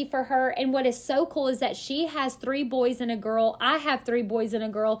so easy for her. And what is so cool is that she has 3 boys and a girl. I have 3 boys and a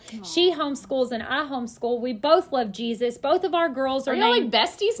girl. Aww. She homeschools and I homeschool. We both love Jesus. Both of our girls are y'all like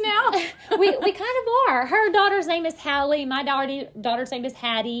besties now? we kind of are. Her daughter's name is Hallie. My daughter's name is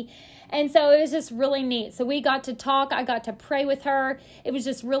Hattie. And so it was just really neat. So we got to talk. I got to pray with her. It was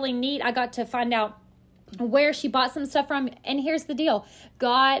just really neat. I got to find out where she bought some stuff from. And here's the deal.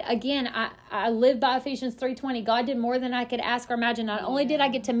 God, again, I live by Ephesians 3:20. God did more than I could ask or imagine. Not only did I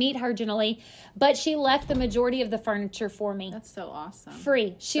get to meet her, Jenilee, but she left the majority of the furniture for me. That's so awesome.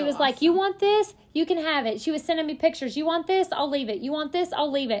 Free. She was like, you want this? You can have it. She was sending me pictures. You want this? I'll leave it. You want this?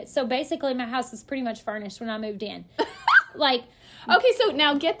 I'll leave it. So basically my house was pretty much furnished when I moved in. Like, okay, so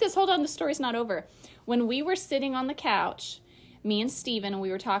now get this. Hold on, the story's not over. When we were sitting on the couch, me and Steven, and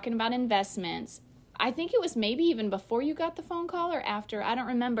we were talking about investments, I think it was maybe even before you got the phone call or after, I don't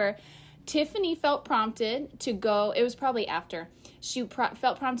remember. Tiffany felt prompted to go, it was probably after. She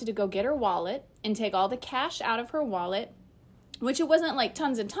felt prompted to go get her wallet and take all the cash out of her wallet, which it wasn't like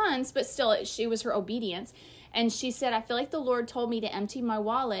tons and tons, but still, she was her obedience. And she said, I feel like the Lord told me to empty my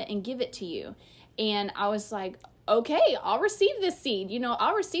wallet and give it to you. And I was like, okay, I'll receive this seed. You know,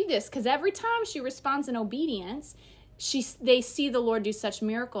 I'll receive this. Because every time she responds in obedience, they see the Lord do such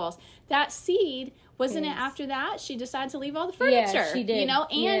miracles. That seed, wasn't it after that she decided to leave all the furniture? Yeah, she did. You know,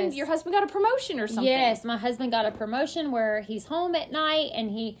 and your husband got a promotion or something. Yes, my husband got a promotion where he's home at night,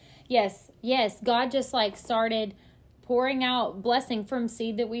 and God just like started pouring out blessing from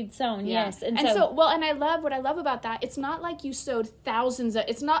seed that we'd sown. Yeah. Yes. And so what I love about that, it's not like you sowed thousands of,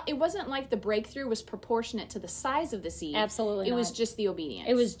 it wasn't like the breakthrough was proportionate to the size of the seed. Absolutely It not. was just the obedience.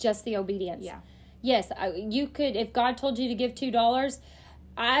 It was just the obedience. Yeah. Yes, you could, if God told you to give $2,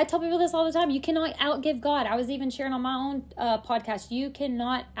 I tell people this all the time. You cannot outgive God. I was even sharing on my own podcast. You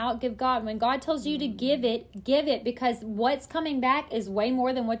cannot outgive God. When God tells you to give it, because what's coming back is way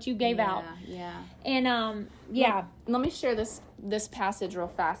more than what you gave out. Yeah. And Let me share this passage real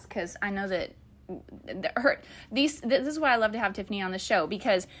fast, because I know that this is why I love to have Tiffany on the show,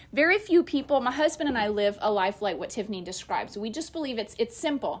 because very few people, my husband and I live a life like what Tiffany describes. We just believe it's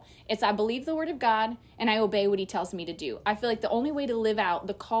simple. I believe the word of God and I obey what he tells me to do. I feel like the only way to live out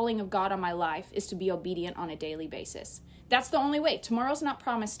the calling of God on my life is to be obedient on a daily basis. That's the only way. Tomorrow's not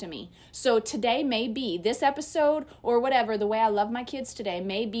promised to me. So today may be, this episode or whatever, the way I love my kids today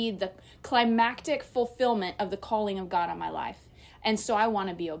may be the climactic fulfillment of the calling of God on my life. And so I want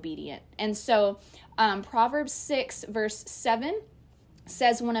to be obedient. And so Proverbs 6 verse 7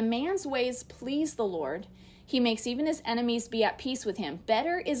 says, when a man's ways please the Lord, he makes even his enemies be at peace with him.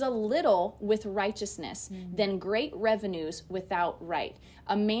 Better is a little with righteousness than great revenues without right.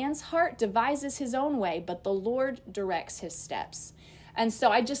 A man's heart devises his own way, but the Lord directs his steps. And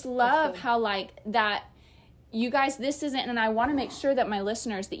so I just love how like that, you guys, this isn't, and I want to make sure that my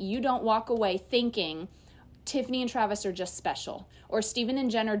listeners, that you don't walk away thinking Tiffany and Travis are just special, or Stephen and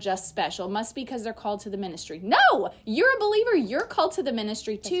Jen are just special. Must be because they're called to the ministry. No, you're a believer. You're called to the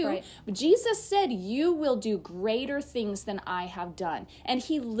ministry too. Right. Jesus said, you will do greater things than I have done. And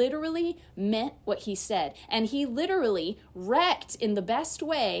he literally meant what he said. And he literally wrecked in the best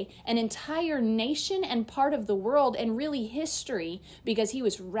way an entire nation and part of the world and really history, because he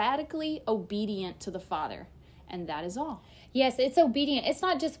was radically obedient to the Father. And that is all. Yes, it's obedient. It's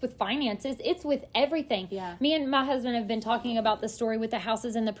not just with finances. It's with everything. Yeah. Me and my husband have been talking about the story with the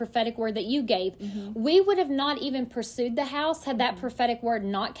houses and the prophetic word that you gave. We would have not even pursued the house had that prophetic word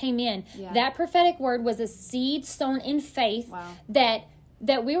not came in. Yeah. That prophetic word was a seed sown in faith. Wow.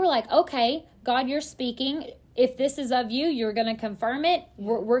 that we were like, okay, God, you're speaking. If this is of you, you're going to confirm it.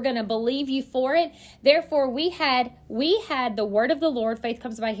 We're going to believe you for it. Therefore, we had the word of the Lord. Faith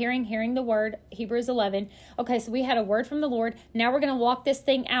comes by hearing, hearing the word, Hebrews 11. Okay, so we had a word from the Lord. Now we're going to walk this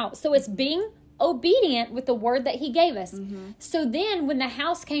thing out. So it's being obedient with the word that he gave us. So then when the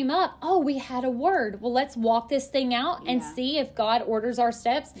house came up, we had a word. Well, let's walk this thing out and see if God orders our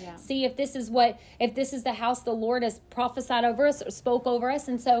steps. Yeah. See if this is the house the Lord has prophesied over us or spoke over us.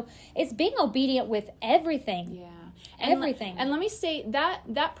 And so it's being obedient with everything. Yeah. Everything. And let me say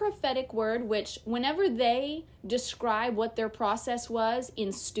that prophetic word, which whenever they describe what their process was in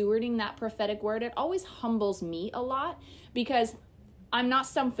stewarding that prophetic word, it always humbles me a lot, because I'm not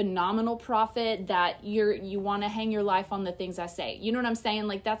some phenomenal prophet that you want to hang your life on the things I say. You know what I'm saying?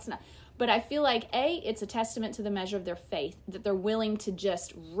 Like, that's not. But I feel like, A, it's a testament to the measure of their faith, that they're willing to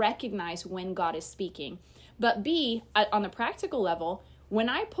just recognize when God is speaking. But B, on the practical level, when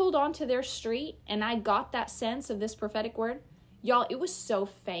I pulled onto their street and I got that sense of this prophetic word, y'all, it was so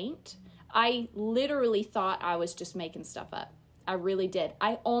faint. I literally thought I was just making stuff up. I really did.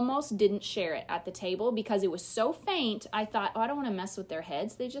 I almost didn't share it at the table because it was so faint. I thought, I don't want to mess with their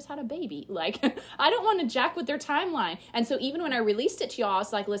heads. They just had a baby. Like, I don't want to jack with their timeline. And so even when I released it to y'all, I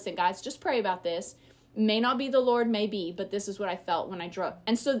was like, listen, guys, just pray about this. May not be the Lord, may be, but this is what I felt when I drove.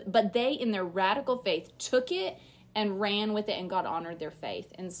 And so, but they, in their radical faith, took it and ran with it, and God honored their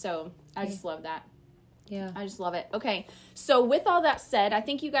faith. And so I just love that. Yeah. I just love it. Okay, so with all that said, I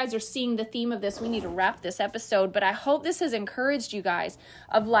think you guys are seeing the theme of this. We need to wrap this episode, but I hope this has encouraged you guys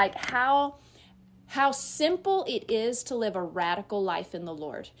of like how simple it is to live a radical life in the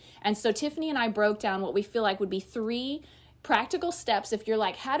Lord. And so Tiffany and I broke down what we feel like would be 3 practical steps if you're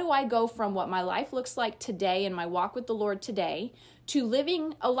like, how do I go from what my life looks like today and my walk with the Lord today to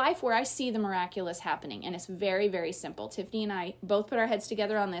living a life where I see the miraculous happening? And it's very, very simple. Tiffany and I both put our heads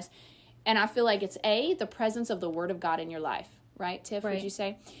together on this. And I feel like it's the presence of the Word of God in your life. Right, Tiff? Right. Would you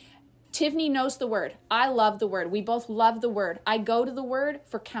say? Tiffany knows the Word. I love the Word. We both love the Word. I go to the Word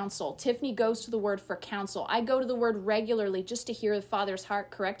for counsel. Tiffany goes to the Word for counsel. I go to the Word regularly just to hear the Father's heart,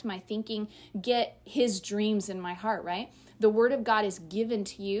 correct my thinking, get His dreams in my heart, right? The Word of God is given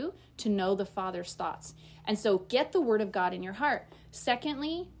to you to know the Father's thoughts. And so get the Word of God in your heart.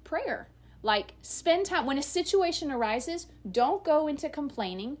 Secondly, prayer. Like, spend time. When a situation arises, don't go into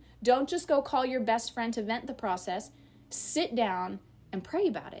complaining. Don't just go call your best friend to vent the process. Sit down and pray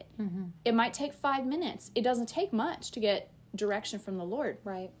about it. Mm-hmm. It might take 5 minutes. It doesn't take much to get direction from the Lord.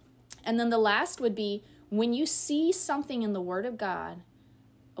 Right. And then the last would be, when you see something in the Word of God,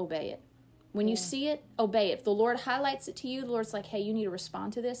 obey it. When you see it, obey it. If the Lord highlights it to you, the Lord's like, hey, you need to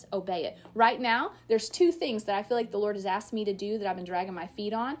respond to this, obey it. Right now, there's 2 things that I feel like the Lord has asked me to do that I've been dragging my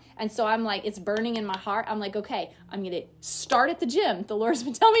feet on. And so I'm like, it's burning in my heart. I'm like, okay, I'm going to start at the gym. The Lord's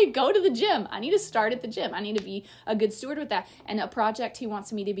been telling me, go to the gym. I need to start at the gym. I need to be a good steward with that. And a project He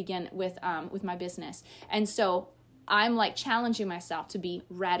wants me to begin with my business. And so I'm like challenging myself to be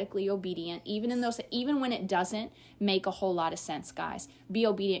radically obedient, even when it doesn't make a whole lot of sense, guys. Be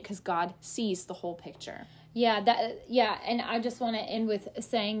obedient because God sees the whole picture. Yeah, and I just want to end with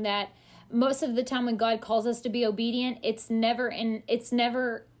saying that most of the time when God calls us to be obedient, it never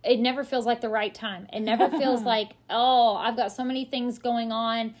feels like the right time. It never feels like, oh, I've got so many things going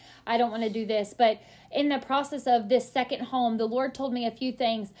on, I don't want to do this. But in the process of this second home, the Lord told me a few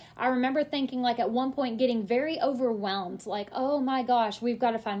things. I remember thinking, like, at one point getting very overwhelmed, like, oh my gosh, we've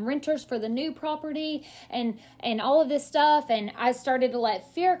got to find renters for the new property and all of this stuff. And I started to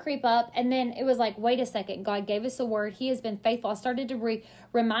let fear creep up. And then it was like, wait a second, God gave us a word. He has been faithful. I started to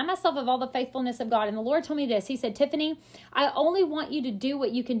remind myself of all the faithfulness of God. And the Lord told me this. He said, Tiffany, I only want you to do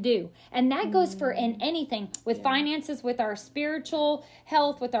what you can do. And that goes for in anything, with finances, with our spiritual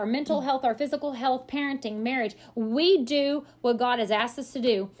health, with our mental health, our physical health, parenting, marriage. We do what God has asked us to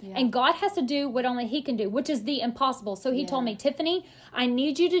do. Yeah. And God has to do what only He can do, which is the impossible. So He told me, Tiffany, I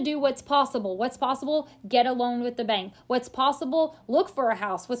need you to do what's possible. What's possible? Get a loan with the bank. What's possible? Look for a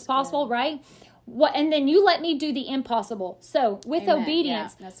house. What's possible, right? And then you let me do the impossible. So with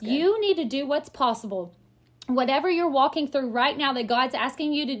obedience, you need to do what's possible. Whatever you're walking through right now that God's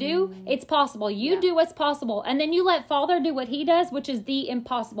asking you to do, it's possible. You do what's possible. And then you let Father do what He does, which is the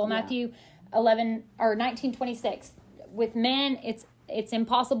impossible. Matthew 19:26. With men, it's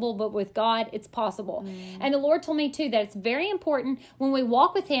impossible, but with God, it's possible. And the Lord told me too that it's very important when we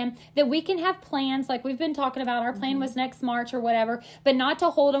walk with Him that we can have plans, like we've been talking about. Our plan was next March or whatever, but not to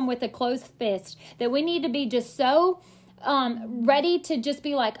hold them with a closed fist. That we need to be just so ready to just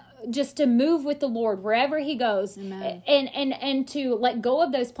be like, just to move with the Lord wherever He goes. Amen. And to let go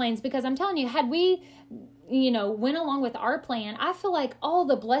of those plans, because I'm telling you, had we went along with our plan, I feel like all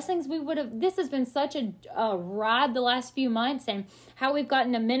the blessings we would have, this has been such a ride the last few months, and how we've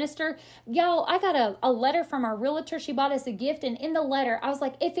gotten to minister. Y'all, I got a letter from our realtor. She bought us a gift, and in the letter, I was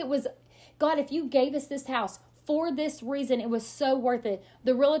like, God, if you gave us this house for this reason, it was so worth it.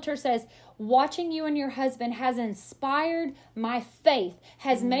 The realtor says, watching you and your husband has inspired my faith,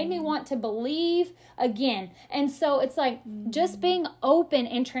 has made me want to believe again. And so it's like just being open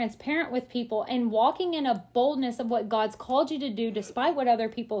and transparent with people and walking in a boldness of what God's called you to do, despite what other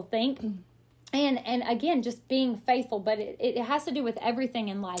people think. And again, just being faithful. But it has to do with everything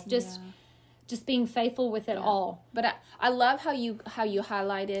in life. Just being faithful with it all. But I love how you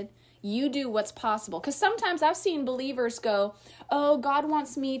highlighted, you do what's possible. Because sometimes I've seen believers go, oh, God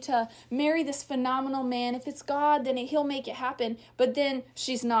wants me to marry this phenomenal man. If it's God, then He'll make it happen. But then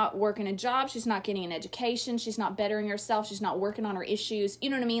she's not working a job. She's not getting an education. She's not bettering herself. She's not working on her issues.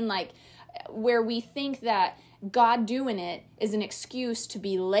 You know what I mean? Like, where we think that God doing it is an excuse to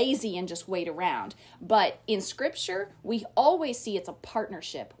be lazy and just wait around. But in Scripture, we always see it's a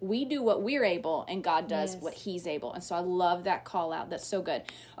partnership. We do what we're able, and God does what He's able. And so I love that call out. That's so good.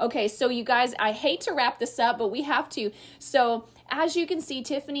 Okay, so you guys, I hate to wrap this up, but we have to. So as you can see,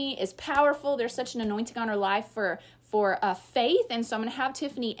 Tiffany is powerful. There's such an anointing on her life for faith. And so I'm going to have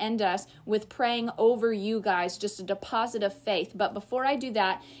Tiffany end us with praying over you guys, just a deposit of faith. But before I do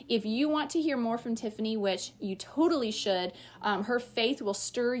that, if you want to hear more from Tiffany, which you totally should, her faith will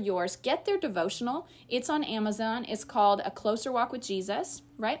stir yours, get their devotional. It's on Amazon. It's called A Closer Walk with Jesus,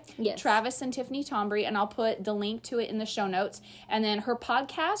 right? Yes. Travis and Tiffany Tombre, and I'll put the link to it in the show notes. And then her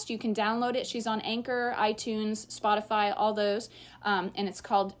podcast, you can download it. She's on Anchor, iTunes, Spotify, all those. And it's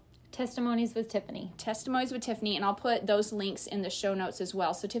called Testimonies with Tiffany. Testimonies with Tiffany, and I'll put those links in the show notes as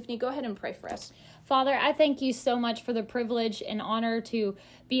well. So Tiffany, go ahead and pray for us. Father, I thank you so much for the privilege and honor to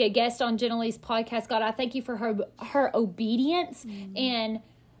be a guest on Jenilee's podcast. God, I thank you for her obedience in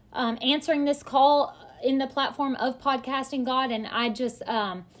answering this call in the platform of podcasting, God. And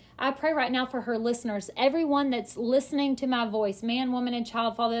I pray right now for her listeners, everyone that's listening to my voice, man, woman, and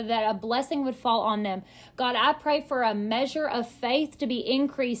child, Father, that a blessing would fall on them. God, I pray for a measure of faith to be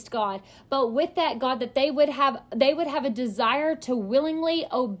increased, God. But with that, God, that they would have a desire to willingly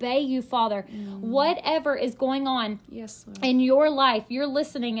obey you, Father. Whatever is going on in your life, you're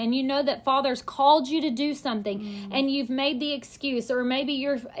listening, and you know that Father's called you to do something, and you've made the excuse, or maybe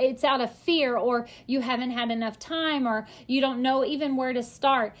it's out of fear, or you haven't had enough time, or you don't know even where to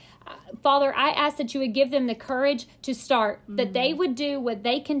start. Father, I ask that you would give them the courage to start, that they would do what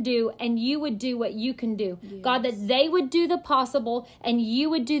they can do and you would do what you can do. Yes. God, that they would do the possible and you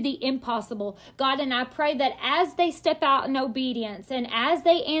would do the impossible. God, and I pray that as they step out in obedience and as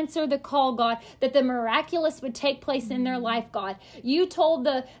they answer the call, God, that the miraculous would take place in their life, God. You told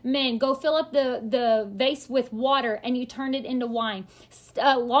the men, go fill up the vase with water, and you turned it into wine.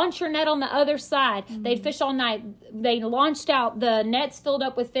 Launch your net on the other side. They'd fish all night. They launched out. The nets filled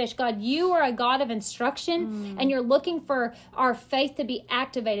up with fish. God, you are a God of instruction, and you're looking for our faith to be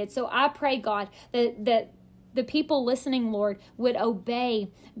activated. So I pray, God, that the people listening, Lord, would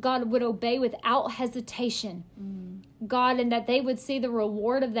obey. God would obey without hesitation. God, and that they would see the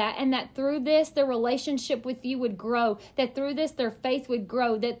reward of that, and that through this, their relationship with you would grow, that through this, their faith would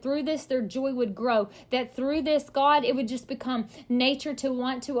grow, that through this, their joy would grow, that through this, God, it would just become nature to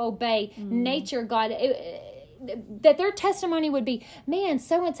want to obey. Nature, God, that their testimony would be, man,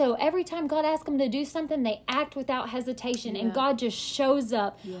 so-and-so, every time God asks them to do something, they act without hesitation, and God just shows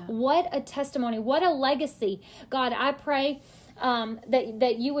up. What a testimony, what a legacy. God, I pray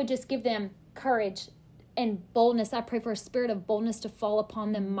that you would just give them courage and boldness. I pray for a spirit of boldness to fall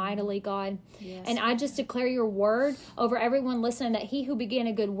upon them mightily, God. Yes. And I just declare your word over everyone listening, that he who began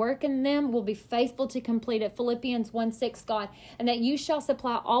a good work in them will be faithful to complete it. Philippians 1:6, God. And that you shall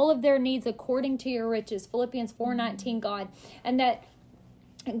supply all of their needs according to your riches. Philippians 4:19, God. And that,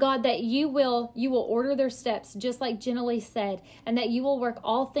 God, that you will order their steps, just like Jenilee said, and that you will work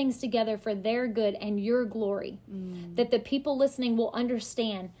all things together for their good and your glory. That the people listening will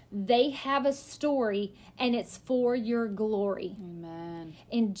understand they have a story and it's for your glory. Amen.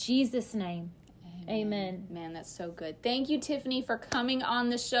 In Jesus' name. Amen. Man, that's so good. Thank you, Tiffany, for coming on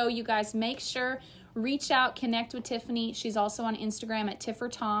the show. You guys, make sure, reach out, connect with Tiffany. She's also on Instagram at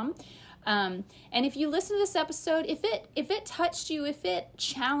 @TifferTom. And if you listen to this episode, if it touched you, if it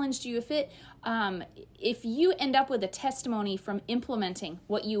challenged you, if you end up with a testimony from implementing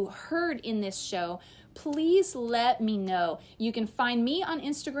what you heard in this show, please let me know. You can find me on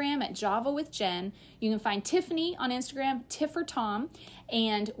Instagram at Java with Jen. You can find Tiffany on Instagram, TifferTom,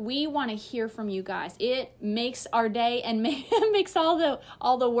 and we want to hear from you guys. It makes our day and makes all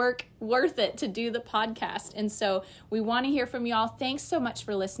the work worth it to do the podcast. And so we want to hear from y'all. Thanks so much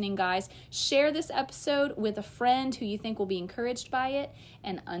for listening, guys. Share this episode with a friend who you think will be encouraged by it.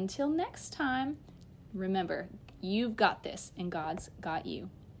 And until next time, remember, you've got this and God's got you.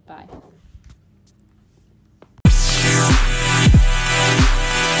 Bye.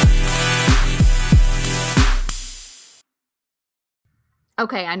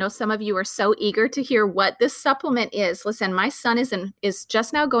 Okay, I know some of you are so eager to hear what this supplement is. Listen, my son is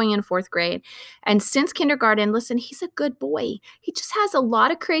just now going in 4th grade. And since kindergarten, listen, he's a good boy. He just has a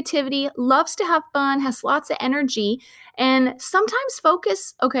lot of creativity, loves to have fun, has lots of energy, and sometimes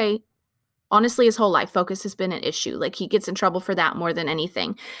focus, honestly, his whole life, focus has been an issue. Like, he gets in trouble for that more than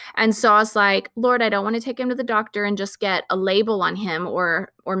anything. And so I was like, Lord, I don't want to take him to the doctor and just get a label on him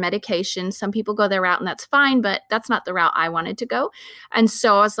or medication. Some people go their route and that's fine, but that's not the route I wanted to go. And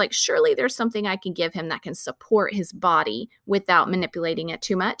so I was like, surely there's something I can give him that can support his body without manipulating it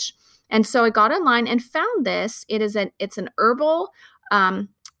too much. And so I got online and found this. It's an herbal,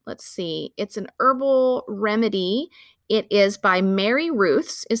 it's an herbal remedy. It is by Mary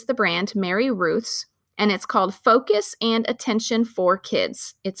Ruth's, is the brand, Mary Ruth's, and it's called Focus and Attention for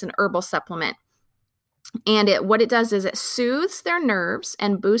Kids. It's an herbal supplement. And what it does is it soothes their nerves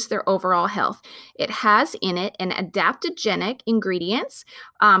and boosts their overall health. It has in it an adaptogenic ingredients,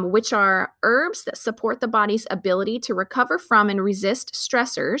 which are herbs that support the body's ability to recover from and resist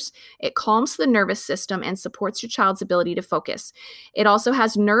stressors. It calms the nervous system and supports your child's ability to focus. It also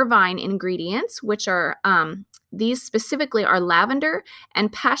has nervine ingredients, which are these specifically are lavender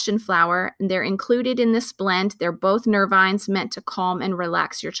and passion flower. They're included in this blend. They're both nervines meant to calm and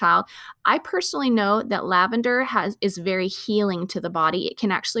relax your child. I personally know that that lavender is very healing to the body. It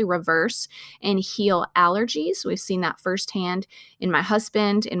can actually reverse and heal allergies. We've seen that firsthand in my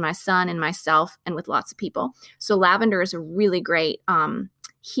husband, in my son, and myself, and with lots of people. So lavender is a really great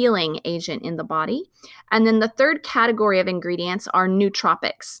healing agent in the body. And then the third category of ingredients are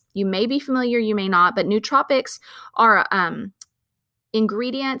nootropics. You may be familiar, you may not, but nootropics are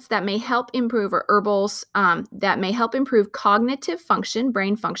ingredients that may help improve, or herbals that may help improve cognitive function,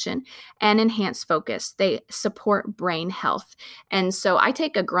 brain function, and enhance focus. They support brain health. And so I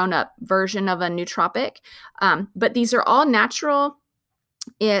take a grown-up version of a nootropic, but these are all natural.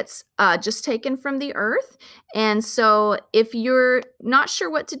 It's just taken from the earth. And so if you're not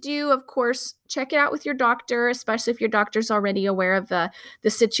sure what to do, of course, check it out with your doctor, especially if your doctor's already aware of the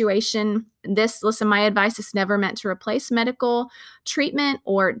situation. Listen, my advice is never meant to replace medical treatment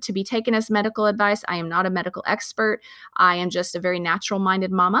or to be taken as medical advice. I am not a medical expert. I am just a very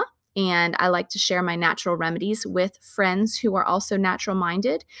natural-minded mama. And I like to share my natural remedies with friends who are also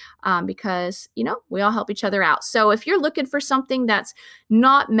natural-minded because, we all help each other out. So if you're looking for something that's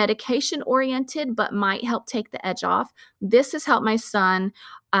not medication-oriented but might help take the edge off, this has helped my son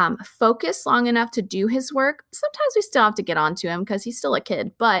focus long enough to do his work. Sometimes we still have to get onto him because he's still a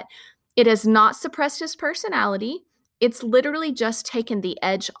kid, but it has not suppressed his personality. It's literally just taken the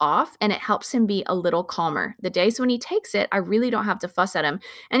edge off, and it helps him be a little calmer. The days when he takes it, I really don't have to fuss at him.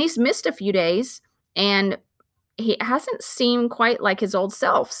 And he's missed a few days, and he hasn't seemed quite like his old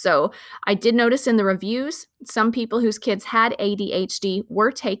self. So I did notice in the reviews, some people whose kids had ADHD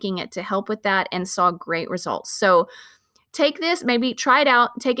were taking it to help with that and saw great results. So take this, maybe try it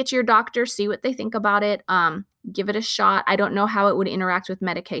out, take it to your doctor, see what they think about it. Give it a shot. I don't know how it would interact with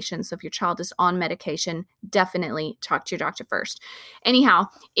medication. So if your child is on medication, definitely talk to your doctor first. Anyhow,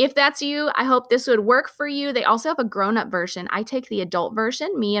 if that's you, I hope this would work for you. They also have a grown-up version. I take the adult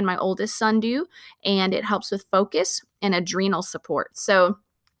version, me and my oldest son do, and it helps with focus and adrenal support. So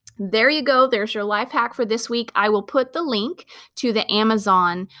there you go. There's your life hack for this week. I will put the link to the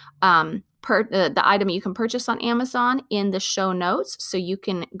Amazon the item you can purchase on Amazon in the show notes, so you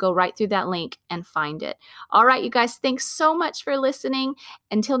can go right through that link and find it. All right, you guys, thanks so much for listening.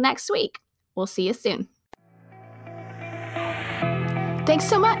 Until next week, we'll see you soon. Thanks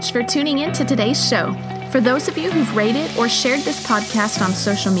so much for tuning in to today's show. For those of you who've rated or shared this podcast on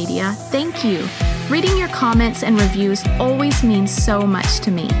social media, thank you. Reading your comments and reviews always means so much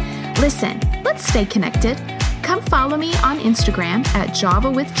to me. Listen, let's stay connected. Come follow me on Instagram at Java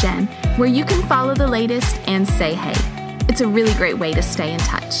with Jen, where you can follow the latest and say hey. It's a really great way to stay in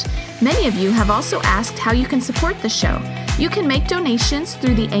touch. Many of you have also asked how you can support the show. You can make donations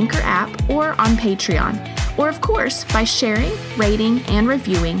through the Anchor app or on Patreon, or of course by sharing, rating, and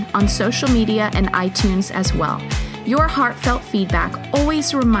reviewing on social media and iTunes as well. Your heartfelt feedback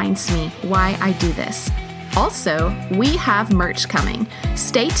always reminds me why I do this. Also, we have merch coming.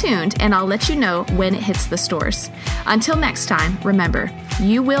 Stay tuned and I'll let you know when it hits the stores. Until next time, remember,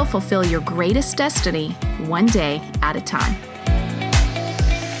 you will fulfill your greatest destiny one day at a time.